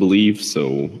don't believe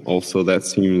so. Also, that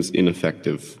seems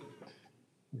ineffective.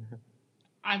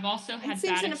 I've also had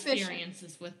bad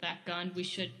experiences with that gun. We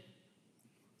should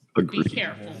Agreed. be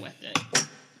careful with it.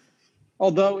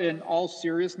 Although, in all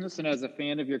seriousness, and as a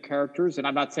fan of your characters, and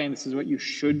I'm not saying this is what you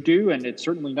should do, and it's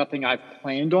certainly nothing I've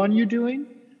planned on you doing,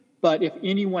 but if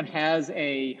anyone has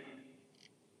a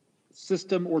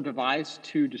system or device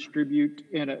to distribute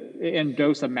and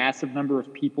dose a massive number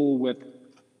of people with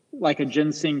like a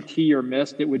ginseng tea or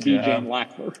mist, it would be Jane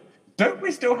Lackler. Don't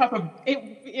we still have a...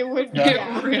 It would be,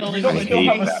 really. Don't we still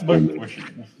have a smoke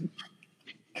machine?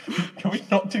 Can we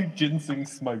not do ginseng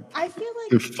smoke? I feel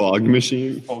The like... fog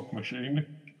machine? Fog machine.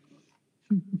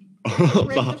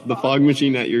 the fog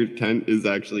machine at your tent is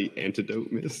actually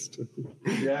antidote mist.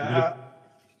 Yeah.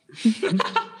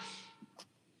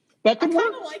 I kind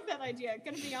of like that idea.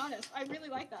 Gonna be honest, I really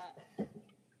like that.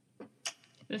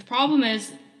 The problem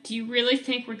is, do you really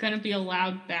think we're gonna be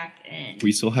allowed back in?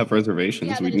 We still have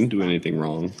reservations. We didn't do anything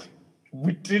wrong.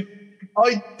 We did.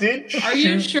 I did. Are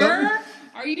you sure?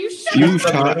 Are you sure? You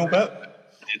shot.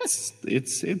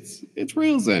 It's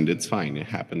Rails End. It's fine. It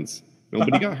happens.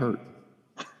 Nobody got hurt.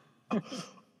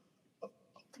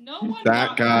 No one.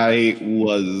 That guy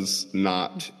was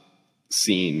not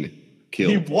seen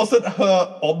killed. He wasn't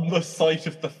hurt on the site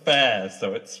of the fair,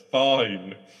 so it's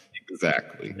fine.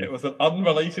 Exactly. It was an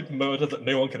unrelated murder that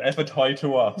no one can ever tie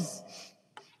to us.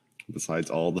 Besides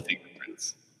all the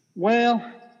fingerprints. Well,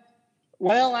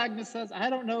 Agnes says, I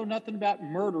don't know nothing about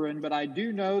murdering, but I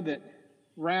do know that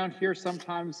around here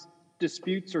sometimes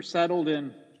disputes are settled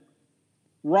in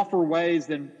rougher ways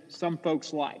than some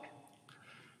folks like.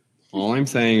 All I'm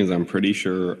saying is I'm pretty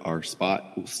sure our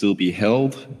spot will still be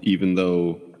held, even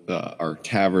though our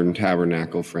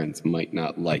tabernacle friends might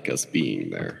not like us being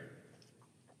there.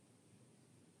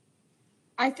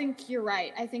 I think you're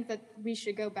right. I think that we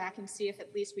should go back and see if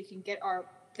at least we can get our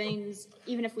things,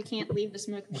 even if we can't leave the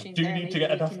smoke machine there. Do you need to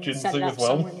get enough ginseng as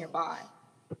well? Somewhere nearby.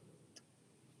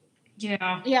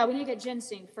 Yeah. Yeah, we need to get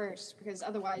ginseng first, because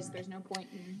otherwise there's no point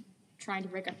in trying to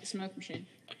break up the smoke machine.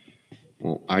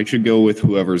 Well, I should go with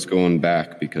whoever's going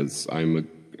back because I'm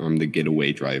the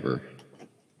getaway driver.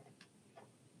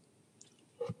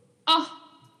 Oh,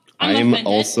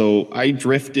 I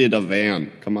drifted a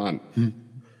van. Come on.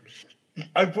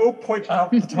 I will point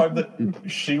out the time that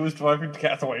she was driving to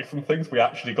get us away from things, we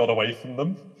actually got away from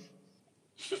them.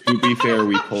 To be fair,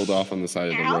 we pulled off on the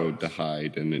side of the road to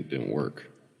hide, and it didn't work.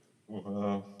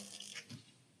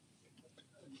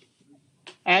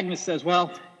 Agnes says,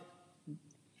 well,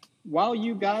 while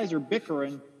you guys are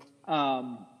bickering,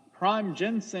 prime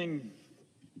ginseng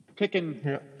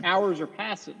picking hours are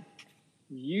passing.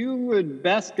 You would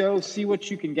best go see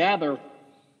what you can gather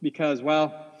because,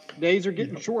 well, days are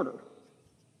getting shorter.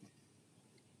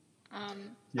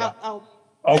 I'll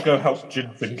go help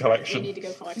ginseng collection. We need to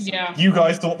go collect some. Yeah. You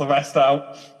guys sort the rest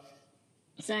out.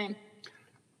 Same.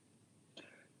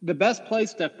 The best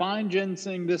place to find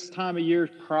ginseng this time of year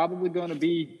is probably going to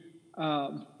be,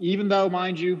 even though,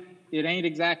 mind you, it ain't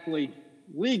exactly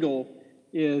legal,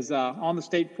 is on the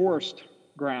state forest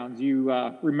grounds. You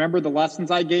remember the lessons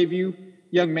I gave you?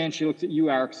 Young man, she looks at you,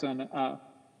 Erickson,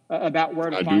 about where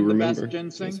to find the best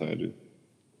ginseng. Yes, I do.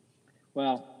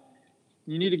 Well,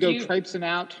 you need to go traipsing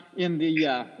out in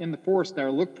the forest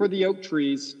there. Look for the oak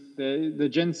trees. The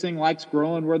ginseng likes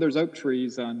growing where there's oak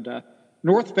trees and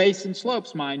north facing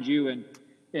slopes, mind you,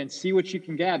 and see what you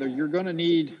can gather. You're going to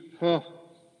need,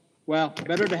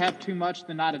 better to have too much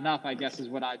than not enough, I guess is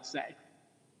what I'd say.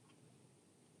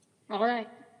 All right.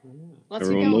 Let's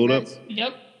Everyone go, load guys. up?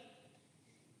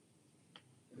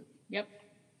 Yep.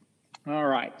 All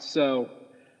right. So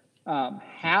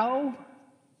how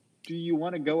do you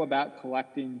want to go about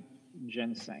collecting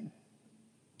ginseng?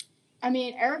 I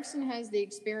mean, Erickson has the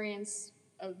experience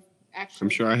of actually... I'm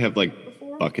sure I have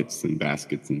buckets and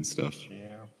baskets and stuff.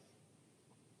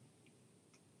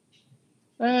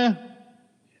 Yeah.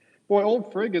 Boy,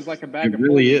 old Frigg is like a bag it of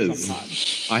really holding is.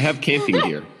 sometimes. I have camping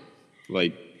gear.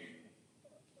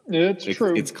 It's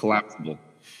true. It's collapsible.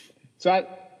 So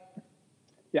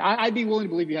I'd be willing to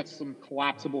believe you have some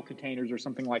collapsible containers or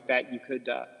something like that. You could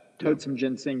tote some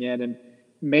ginseng in and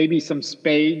maybe some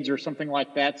spades or something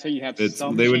like that. So you have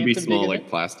some. They would be chance of small, digging like it.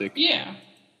 plastic. Yeah.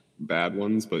 Bad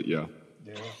ones, but yeah.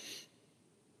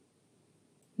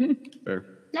 Fair.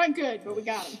 Not good, but we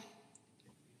got him.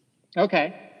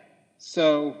 Okay.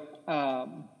 So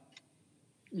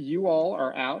you all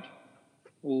are out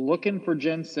looking for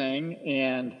ginseng,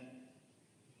 and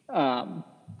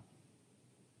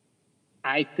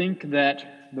I think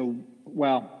that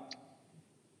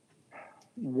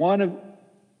one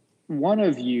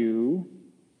of you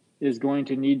is going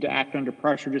to need to act under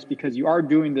pressure just because you are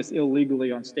doing this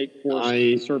illegally on state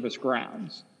forest service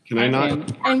grounds. Can I not?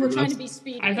 And we're trying to be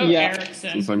speedy. I vote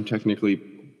Erickson. Since I'm technically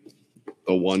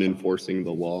the one enforcing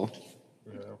the law,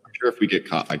 I'm sure if we get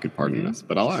caught, I could pardon us,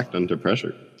 but I'll act under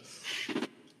pressure.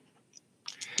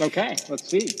 Okay, let's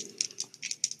see.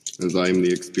 As I am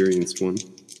the experienced one.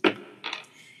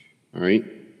 All right.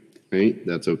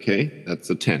 That's okay. That's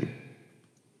a 10.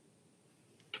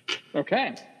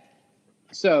 Okay.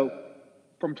 So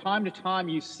from time to time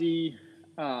you see,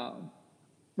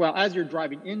 as you're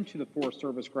driving into the Forest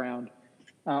Service ground,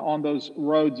 on those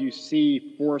roads you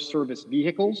see Forest Service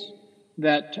vehicles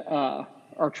that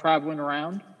are traveling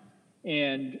around.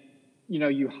 And,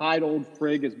 you hide old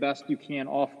Frigg as best you can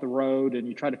off the road and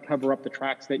you try to cover up the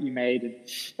tracks that you made. And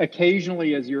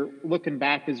occasionally as you're looking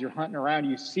back, as you're hunting around,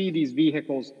 you see these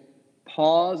vehicles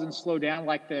pause and slow down,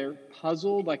 like they're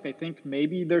puzzled, like they think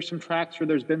maybe there's some tracks or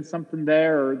there's been something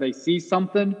there, or they see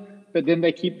something, but then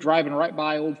they keep driving right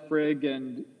by old Frigg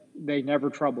and they never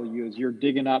trouble you as you're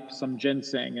digging up some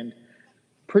ginseng. And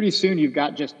pretty soon you've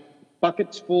got just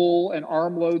buckets full and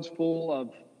armloads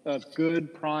full of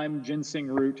good prime ginseng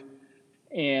root.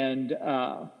 And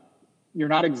you're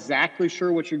not exactly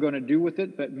sure what you're going to do with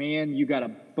it, but man, you got a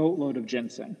boatload of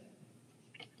ginseng.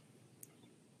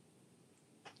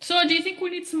 So do you think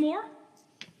we need some more?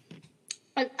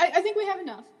 I think we have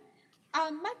enough.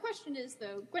 My question is,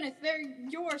 though, Gwyneth, they're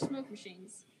your smoke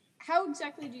machines. How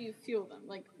exactly do you fuel them?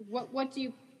 Like, what do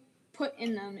you put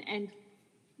in them, and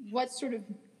what sort of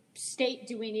state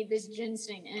do we need this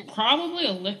ginseng in? Probably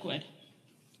a liquid.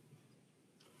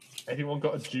 Anyone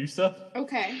got a juicer?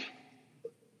 Okay.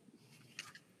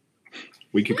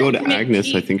 We could go to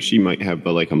Agnes. I think she might have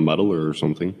like a muddler or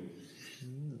something.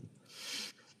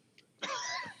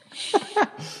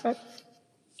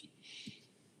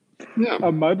 Yeah.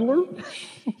 A muddler?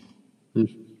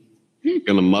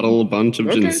 Gonna muddle a bunch of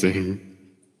ginseng.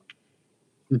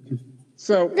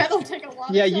 So that'll take a lot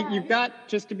of time. You've got,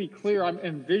 just to be clear, I'm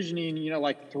envisioning,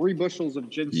 like 3 bushels of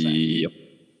ginseng. Yep.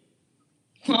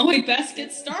 Well, we best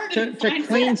get started. To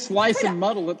clean, slice, and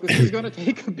muddle it, this is going to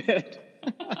take a bit.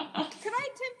 Can I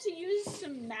attempt to use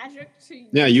some magic to?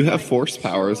 Yeah, you have force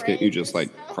powers. Can't you just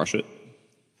crush it?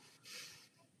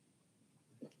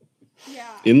 Yeah.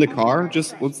 In the car,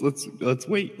 just let's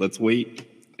wait. Let's wait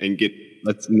and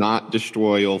let's not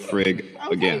destroy old Frigg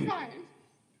again. Fine.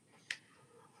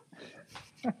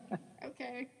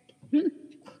 Okay.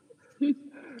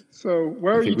 So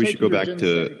where are you taking your ginseng? I think we should go back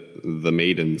to the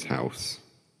maiden's house.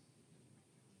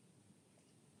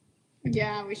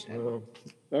 Yeah, we should.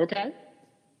 Okay.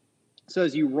 So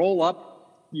as you roll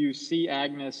up, you see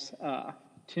Agnes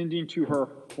tending to her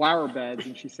flower beds,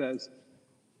 and she says,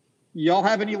 "Y'all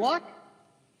have any luck?"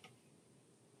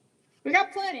 We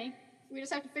got plenty. We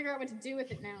just have to figure out what to do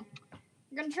with it now.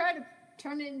 I'm gonna try to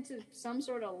turn it into some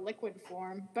sort of liquid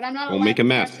form, but I'm not allowed make a to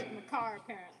mess. crush it in the car,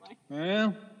 apparently. Well,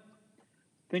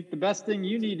 I think the best thing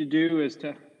you need to do is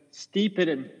to steep it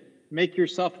and make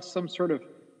yourself some sort of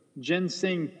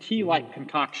ginseng tea-like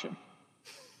concoction.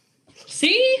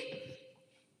 See?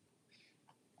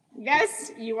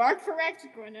 Yes, you are correct,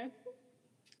 Gwyneth.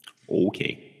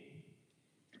 Okay.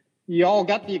 You all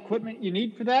got the equipment you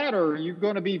need for that, or are you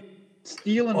going to be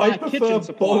stealing my kitchen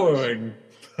supplies? Boring.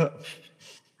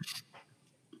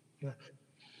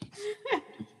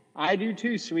 I do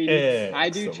too, sweetie. Excellent. I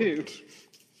do too.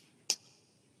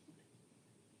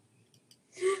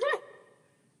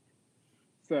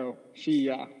 So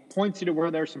she points you to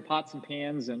where there's some pots and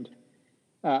pans and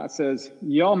says,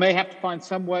 y'all may have to find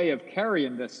some way of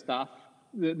carrying this stuff,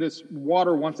 this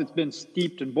water, once it's been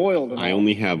steeped and boiled. I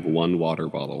only have 1 water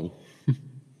bottle. Do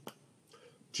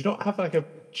you not have a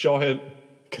giant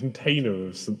container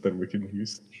of something we can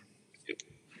use?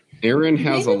 Aaron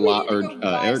has a lot, or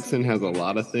Erickson has a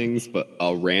lot of things, but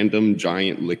a random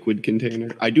giant liquid container.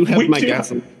 I do have my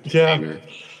gasoline container.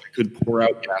 I could pour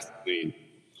out gasoline.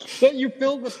 That you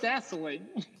filled with gasoline.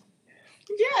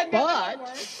 Yeah,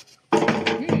 but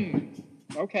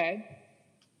okay.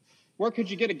 Where could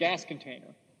you get a gas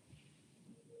container?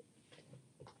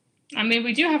 I mean,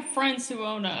 we do have friends who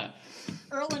own a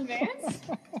Erlen Vans?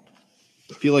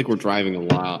 I feel like we're driving a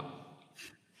lot.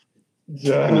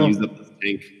 Yeah. I'm gonna use up the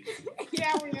tank.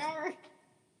 Yeah, we are.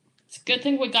 It's a good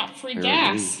thing we got free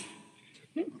gas.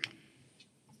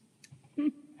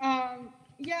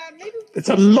 Yeah, maybe it's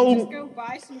a long. Just go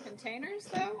buy some containers,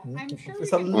 though. I'm sure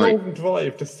it's a long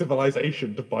drive to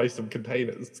civilization to buy some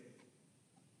containers.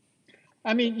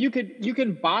 I mean, you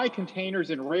can buy containers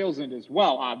in Railsend as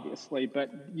well, obviously, but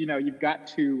you've got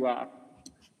to.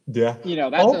 Yeah.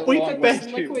 That's a long way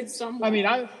too. Liquid somewhere. I mean,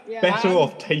 better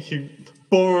off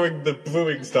borrowing the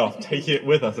brewing stuff, taking it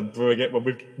with us, and brewing it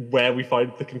where we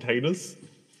find the containers.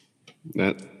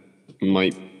 That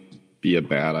might be a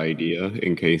bad idea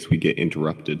in case we get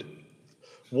interrupted.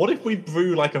 What if we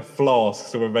brew a flask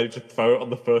so we're ready to throw it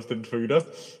on the first intruder?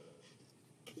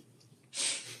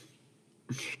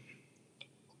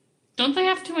 Don't they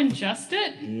have to ingest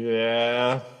it?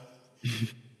 Yeah.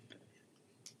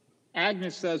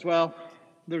 Agnes says, well,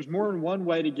 there's more than one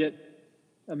way to get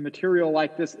a material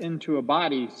like this into a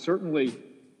body. Certainly,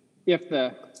 if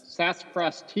the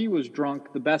sassafras tea was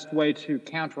drunk, the best way to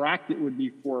counteract it would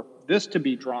be for this to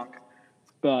be drunk.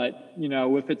 But,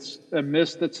 if it's a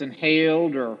mist that's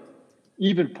inhaled or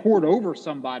even poured over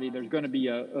somebody, there's going to be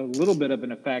a little bit of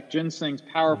an effect. Ginseng's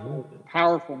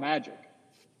powerful magic.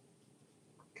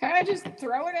 Can I just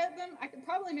throw it at them? I could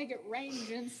probably make it rain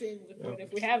ginseng with it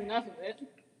if we have enough of it.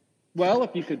 Well,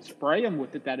 if you could spray them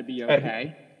with it, that'd be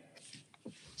okay.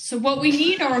 So what we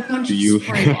need are a bunch of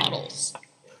spray bottles.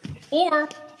 Or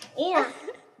we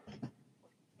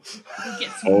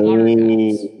get some water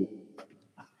guns.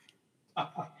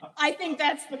 I think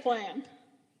that's the plan.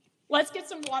 Let's get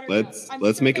some water guns. I'm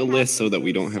let's sure make a list so that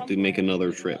we don't have to make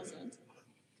another trip.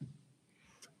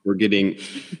 We're getting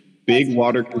big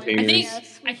water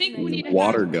containers. I think we need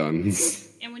water guns.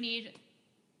 And we need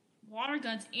water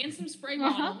guns and some spray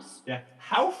bottles. Yeah.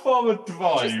 How far a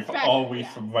drive are we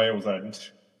from Rails End?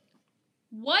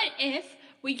 What if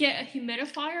we get a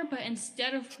humidifier, but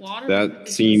instead of water... That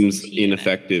seems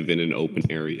ineffective in an open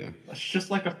area. It's just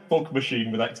like a fog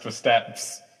machine with extra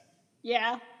steps.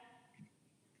 Yeah.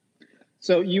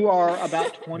 So you are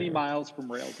about 20 miles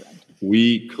from Rails End.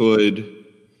 We could...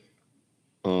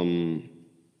 what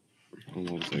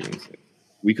was I going to say?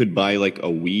 We could buy like a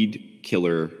weed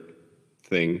killer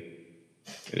thing.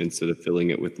 And instead of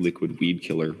filling it with liquid weed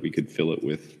killer, we could fill it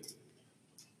with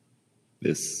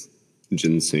this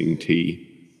ginseng tea.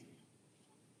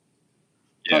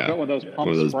 Yeah, one of those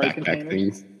backpack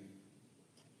things.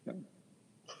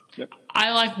 Yep.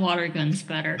 I like water guns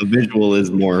better. The visual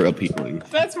is more appealing.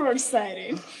 That's more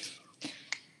exciting.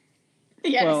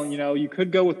 Yes. Well, you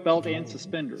could go with belt and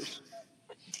suspenders.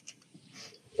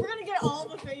 We're going to get all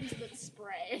the things that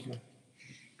spray.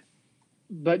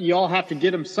 But you all have to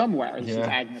get them somewhere. This is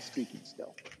Agnes speaking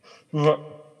still.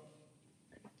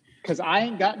 Because I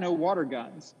ain't got no water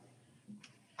guns.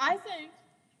 I think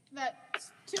that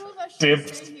two of us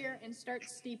should stay here and start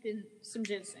steeping some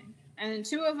ginseng. And then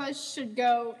two of us should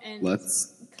go and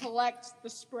collect the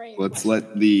spray. Let's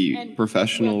let the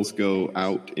professionals go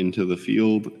out into the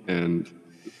field and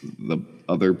the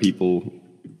other people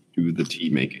do the tea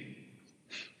making.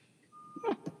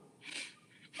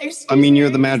 I mean,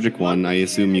 you're the magic one. I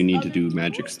assume you need to do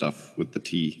magic stuff with the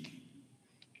tea.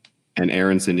 And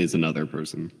Aronson is another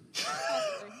person.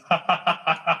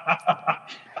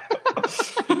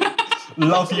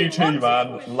 Love you too,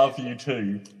 man. Love you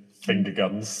too. Finger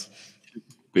guns.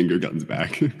 Finger guns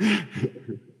back.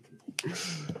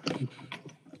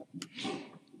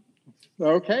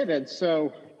 Okay, then.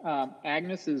 So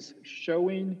Agnes is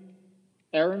showing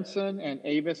Aronson and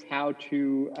Avis how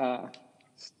to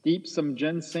steep some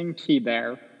ginseng tea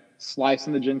there,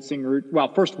 slicing the ginseng root.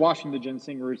 Well, first washing the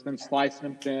ginseng roots, then slicing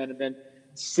them thin, and then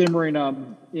simmering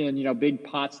them in big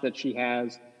pots that she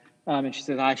has. And she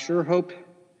says, "I sure hope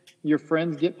your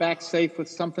friends get back safe with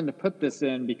something to put this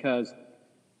in, because,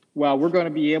 well, we're going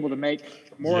to be able to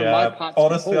make more of my pots."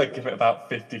 Honestly, I give it about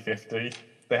 50-50.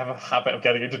 They have a habit of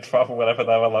getting into trouble whenever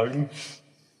they're alone.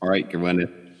 All right,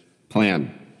 Gwyneth.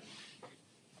 Plan.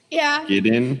 Yeah. Get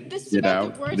in, get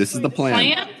out. This is the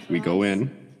plan. We go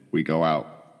in, we go out.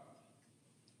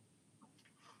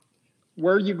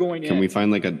 Where are you going in? Can we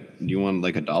find do you want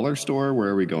like a dollar store? Where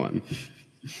are we going?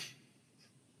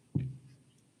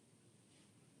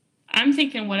 I'm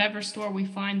thinking whatever store we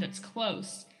find that's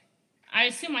close. I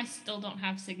assume I still don't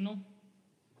have signal.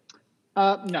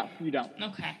 No, you don't.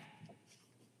 Okay.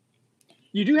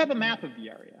 You do have a map of the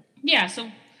area. Yeah, so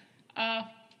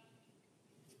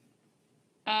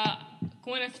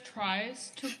Gwyneth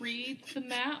tries to read the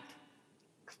map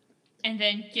and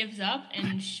then gives up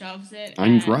and shoves it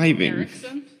I'm at driving.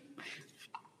 Erickson.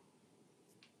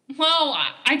 Well,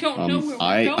 I don't know where we're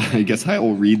going. I guess I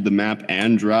will read the map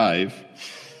and drive.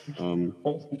 You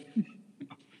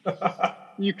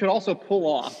could also pull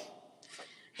off.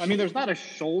 I mean, there's not a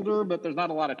shoulder, but there's not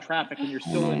a lot of traffic, and you're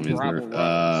still in gravel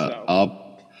road.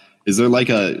 Is there like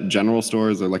a general store?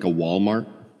 Is there like a Walmart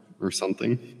or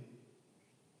something?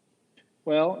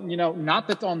 Well, not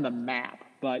that's on the map,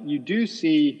 but you do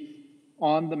see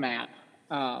on the map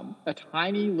a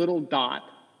tiny little dot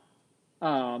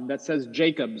that says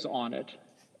Jacobs on it.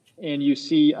 And you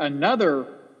see another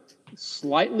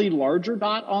slightly larger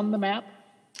dot on the map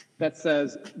that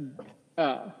says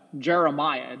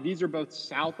Jeremiah. These are both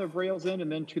south of Rails End,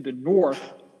 and then to the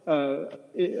north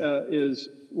is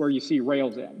where you see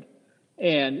Rails End.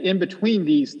 And in between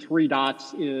these three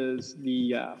dots is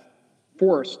the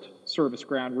Forest Service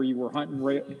ground where you were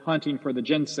hunting for the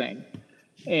ginseng.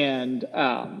 And,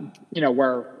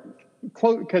 where,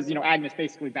 because, Agnes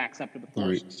basically backs up to the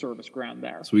Forest Service ground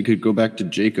there. So we could go back to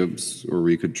Jacobs, or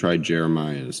we could try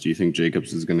Jeremiah's. Do you think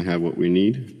Jacobs is going to have what we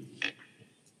need?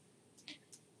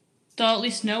 They'll at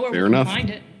least know where we can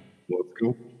find it. Let's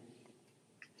go.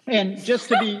 And just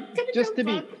to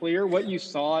be clear, what you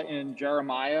saw in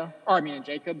in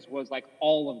Jacobs was like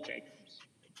all of Jacobs.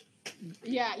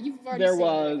 Yeah, you've already There seen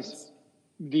was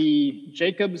the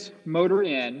Jacobs Motor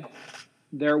Inn.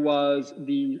 There was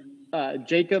the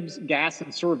Jacobs Gas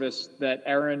and Service that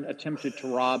Aaron attempted to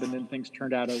rob, and then things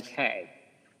turned out okay.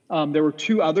 There were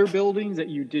 2 other buildings that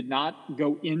you did not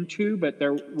go into, but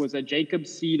there was a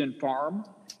Jacobs Seed and Farm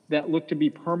that looked to be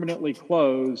permanently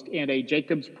closed, and a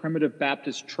Jacobs Primitive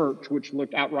Baptist Church, which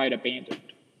looked outright abandoned.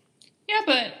 Yeah,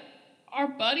 but our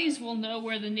buddies will know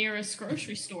where the nearest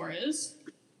grocery store is.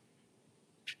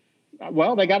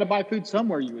 Well, they got to buy food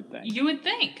somewhere, you would think. You would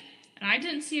think. And I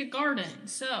didn't see a garden,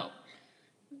 so...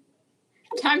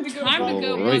 Time to go.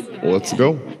 All right, let's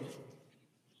go.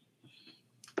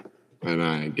 And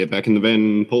I get back in the van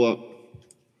and pull up.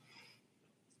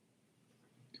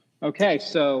 Okay,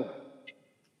 so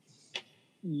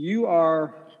you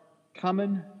are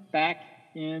coming back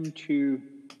into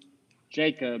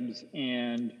Jacobs,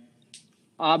 and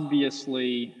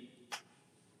obviously,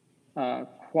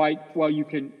 you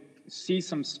can see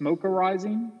some smoke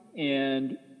arising,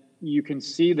 and you can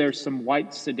see there's some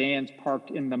white sedans parked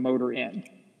in the motor inn.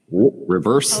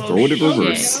 Reverse, throw it in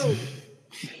reverse.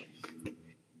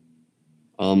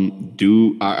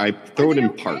 I throw it in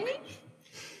park.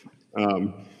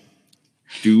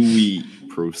 Do we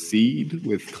proceed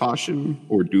with caution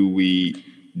or do we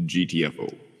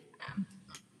GTFO?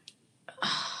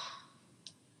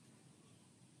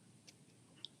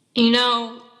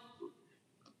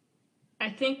 I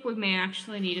think we may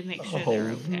actually need to make sure they're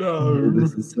okay. No.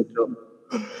 This is such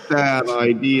a bad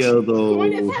idea, though.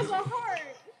 Gwyneth has a heart.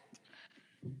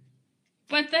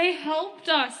 But they helped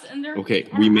us, and they're Okay,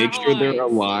 our we make sure allies. they're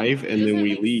alive, and then Doesn't we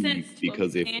make leave, sense to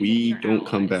because if abandon we your don't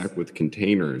come allies. back with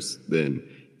containers, then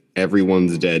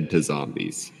everyone's dead to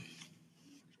zombies.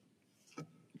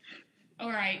 All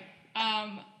right.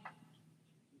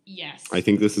 Yes. I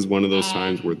think this is one of those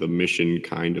times where the mission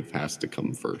kind of has to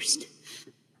come first.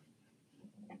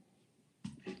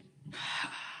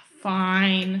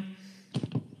 Fine.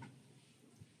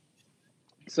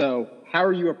 So, how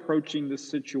are you approaching this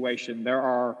situation? There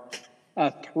are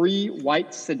 3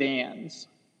 white sedans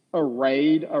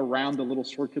arrayed around the little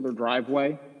circular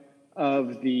driveway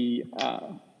of the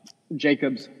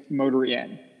Jacobs Motor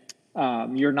Inn.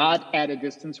 You're not at a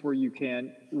distance where you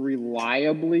can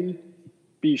reliably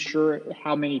be sure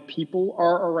how many people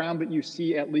are around, but you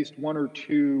see at least 1 or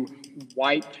 2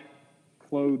 white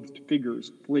clothed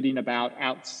figures flitting about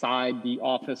outside the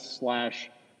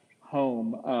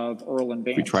office/home of Earl and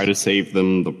Vance. We try to save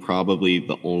them. Probably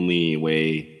the only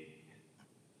way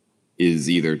is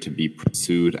either to be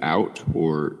pursued out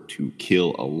or to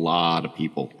kill a lot of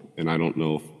people. And I don't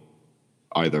know if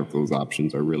either of those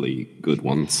options are really good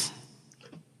ones.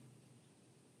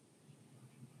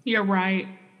 You're right.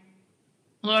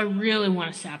 Although I really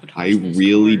want to sabotage I this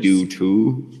really course. do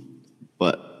too.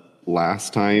 But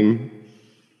last time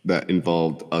that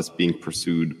involved us being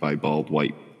pursued by bald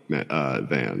white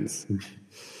vans.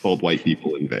 Bald white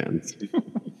people in vans.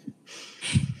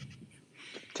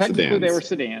 Technically, sedans. they were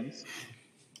sedans.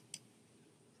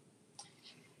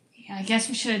 Yeah, I guess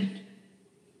we should...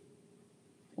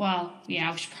 Well,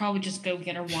 yeah, we should probably just go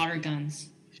get our water guns.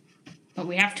 But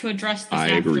we have to address this I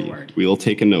agree. afterward. We'll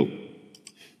take a note.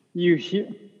 You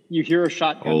hear a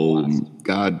shotgun Oh, blast.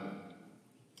 God.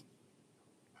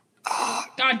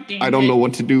 God damn it. I don't know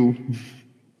what to do.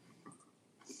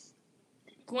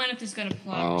 Gwyneth is going to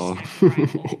plug Oh. her sniper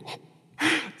rifle.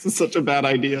 This is such a bad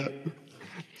idea.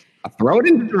 I throw it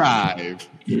into drive.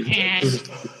 And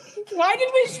Why did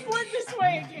we split this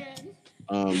way again?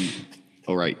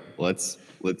 All right, let's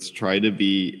try to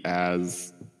be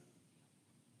as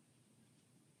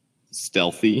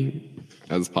stealthy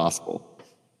as possible.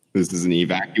 This is an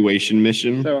evacuation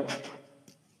mission,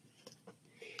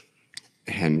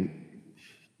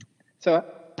 So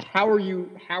how are you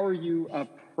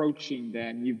approaching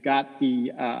then? You've got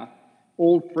the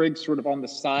old Frigg sort of on the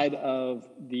side of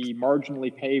the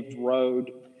marginally paved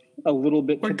road, a little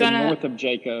bit to the north of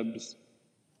Jacobs,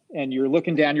 and you're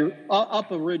looking down. You're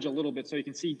up a ridge a little bit, so you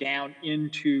can see down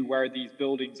into where these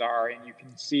buildings are, and you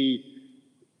can see,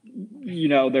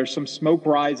 there's some smoke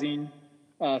rising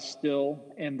still,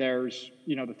 and there's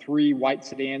the 3 white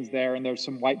sedans there, and there's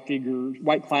some white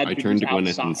clad I figures turn to Gwyneth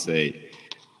outside. and say,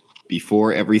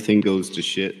 before everything goes to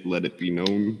shit, let it be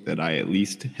known that I at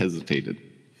least hesitated.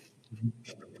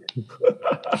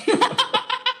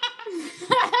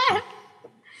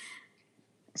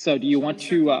 So do you want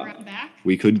to... run back?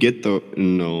 We could get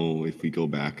no, if we go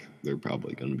back, they're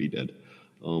probably going to be dead.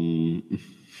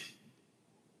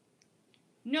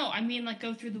 No, I mean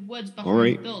go through the woods All behind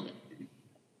right. the building.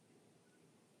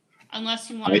 Unless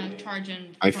you want to charge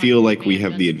in. I front feel of like we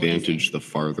van have the that's blazing. advantage the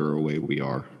farther away we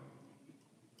are.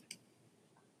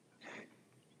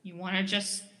 You want to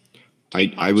just...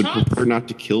 I would shots? prefer not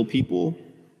to kill people,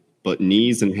 but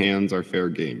knees and hands are fair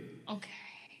game. Okay.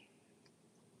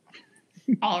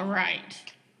 All right.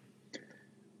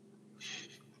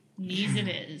 Knees it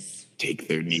is. Take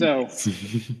their knees. So,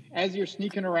 as you're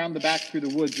sneaking around the back through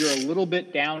the woods, you're a little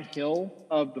bit downhill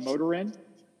of the motor inn.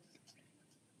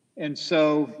 And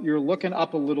so you're looking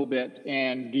up a little bit.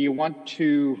 And do you want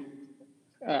to,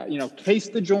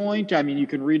 taste the joint? I mean, you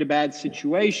can read a bad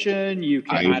situation. You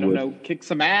can, I don't know, kick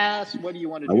some ass. What do you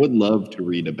want to do? I would love to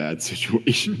read a bad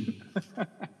situation.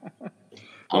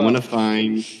 I want to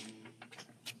find...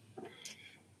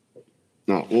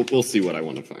 No, we'll see what I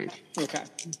want to find. Okay.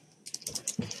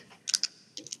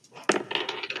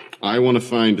 I want to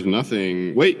find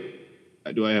nothing. Wait, I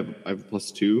have a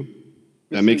 +2.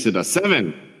 That makes it a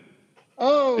 7.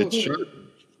 Oh, it's sharp.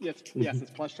 Yes, it's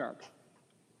plus sharp.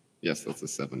 Yes, that's a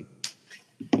 7.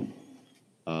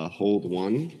 Hold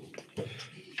 1.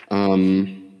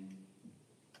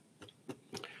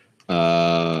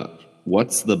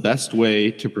 What's the best way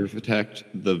to protect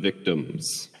the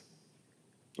victims?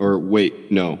 Or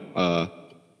wait, no.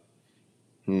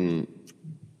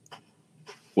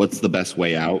 What's the best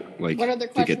way out,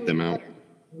 to get them out?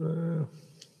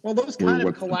 Well, those kind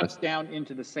of collapse down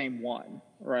into the same one,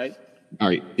 right? All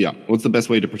right, yeah. What's the best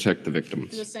way to protect the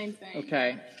victims? The same thing.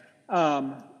 Okay.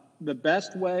 The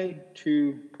best way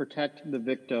to protect the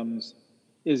victims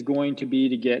is going to be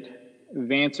to get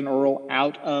Vance and Earl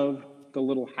out of the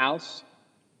little house,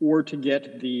 or to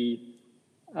get the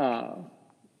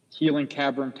Healing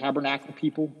Cavern Tabernacle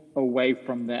people away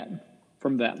from them.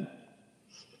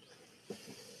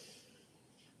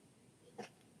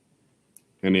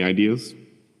 Any ideas?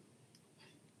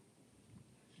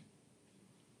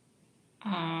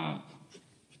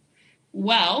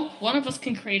 Well, one of us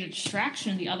can create a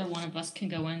distraction, the other one of us can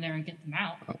go in there and get them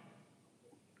out.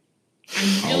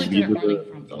 I'm really good at running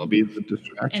from them. I'll be the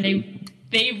distraction. And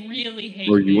they really hate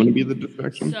me. Or you want to be the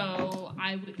distraction? So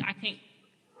I think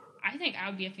I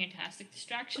would be a fantastic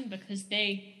distraction because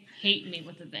they hate me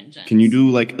with a vengeance. Can you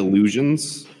do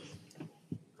illusions?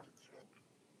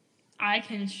 I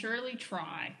can surely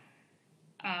try.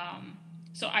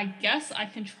 So I guess I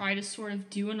can try to sort of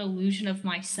do an illusion of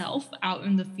myself out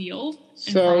in the field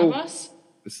in front of us.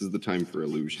 This is the time for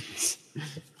illusions.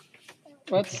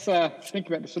 Let's think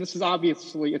about this. So this is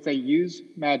obviously, it's a use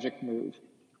magic move.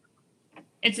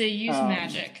 It's a use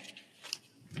magic.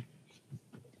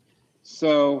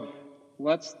 So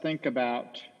let's think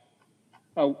about,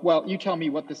 you tell me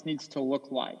what this needs to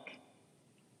look like.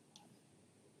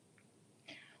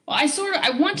 Well,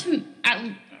 I want to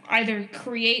either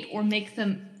create or make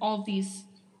them, all these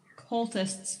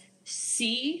cultists,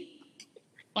 see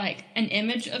an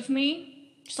image of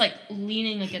me just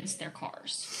leaning against their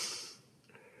cars.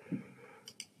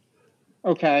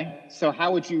 Okay, so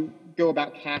how would you go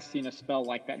about casting a spell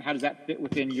like that, and how does that fit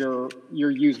within your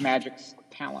use magic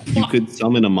talent? You could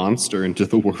summon a monster into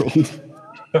the world.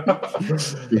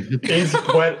 Is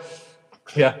Gwen?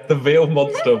 Yeah, the veil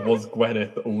monster was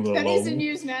Gwyneth all along. That is in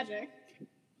use magic.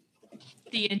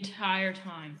 The entire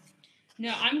time.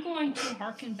 No, I'm going to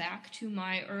harken back to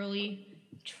my early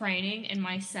training in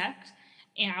my sect,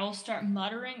 and I will start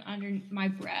muttering under my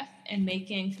breath and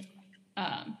making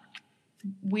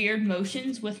weird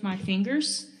motions with my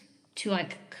fingers to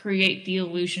create the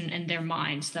illusion in their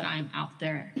minds that I'm out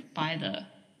there by the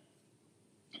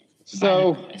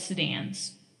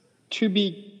sedans. To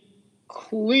be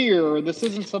clear, this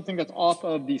isn't something that's off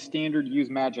of the standard use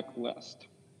magic list.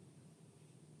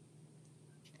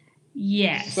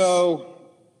 Yes. So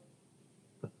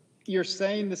you're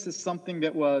saying this is something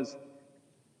that was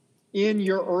in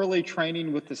your early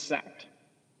training with the sect?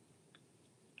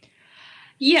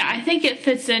 Yeah, I think it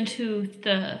fits into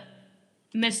the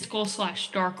mystical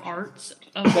 / dark arts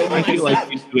of I feel like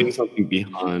he's doing something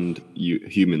beyond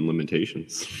human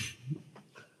limitations.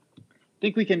 I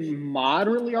think we can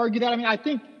moderately argue that. I mean,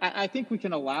 I think we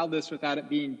can allow this without it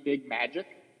being big magic,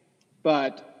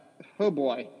 but oh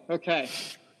boy, okay.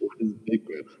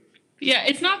 Yeah,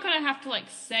 it's not going to have to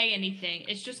say anything.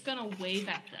 It's just going to wave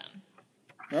at them.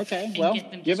 Okay, well,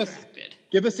 give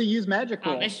us a use magic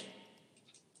roll.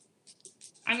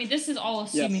 This is all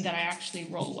assuming that I actually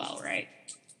roll well, right?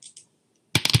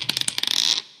 8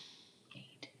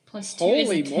 plus 2 is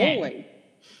a 10. Holy moly!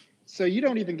 So you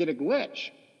don't even get a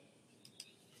glitch.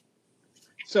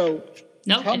 So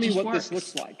tell me what this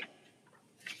looks like.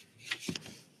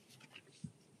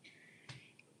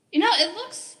 It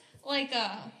looks like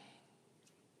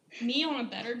me on a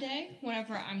better day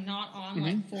whenever I'm not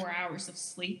on 4 hours of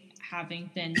sleep, having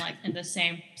been in the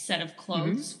same set of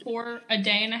clothes for a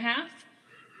day and a half.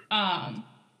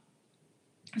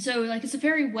 So it's a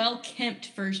very well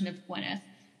kempt version of Gwyneth,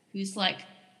 who's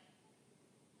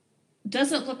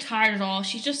doesn't look tired at all.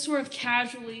 She's just sort of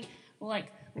casually,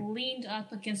 like, leaned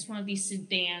up against one of these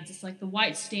sedans. It's like the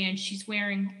white sedan. She's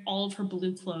wearing all of her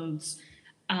blue clothes.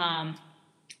 And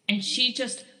she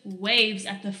just waves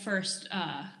at the first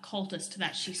cultist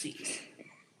that she sees.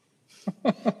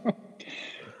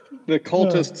 The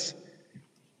cultists,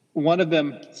 one of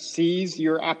them sees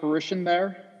your apparition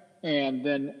there and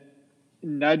then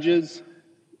nudges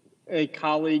a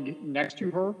colleague next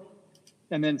to her.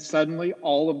 And then suddenly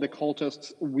all of the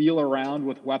cultists wheel around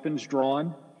with weapons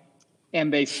drawn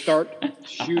and they start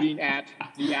shooting at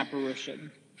the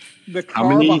apparition. The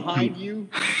car behind you,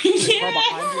 the car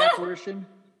behind the apparition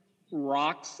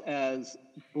rocks as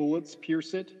bullets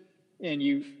pierce it, and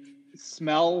you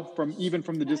smell even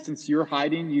from the distance you're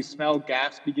hiding, you smell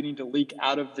gas beginning to leak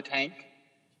out of the tank,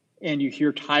 and you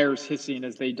hear tires hissing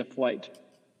as they deflate.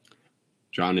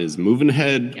 John is moving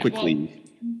ahead quickly.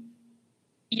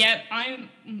 I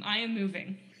am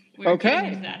moving. We're okay. Getting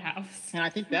into that house. And I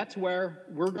think that's where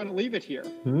we're going to leave it here.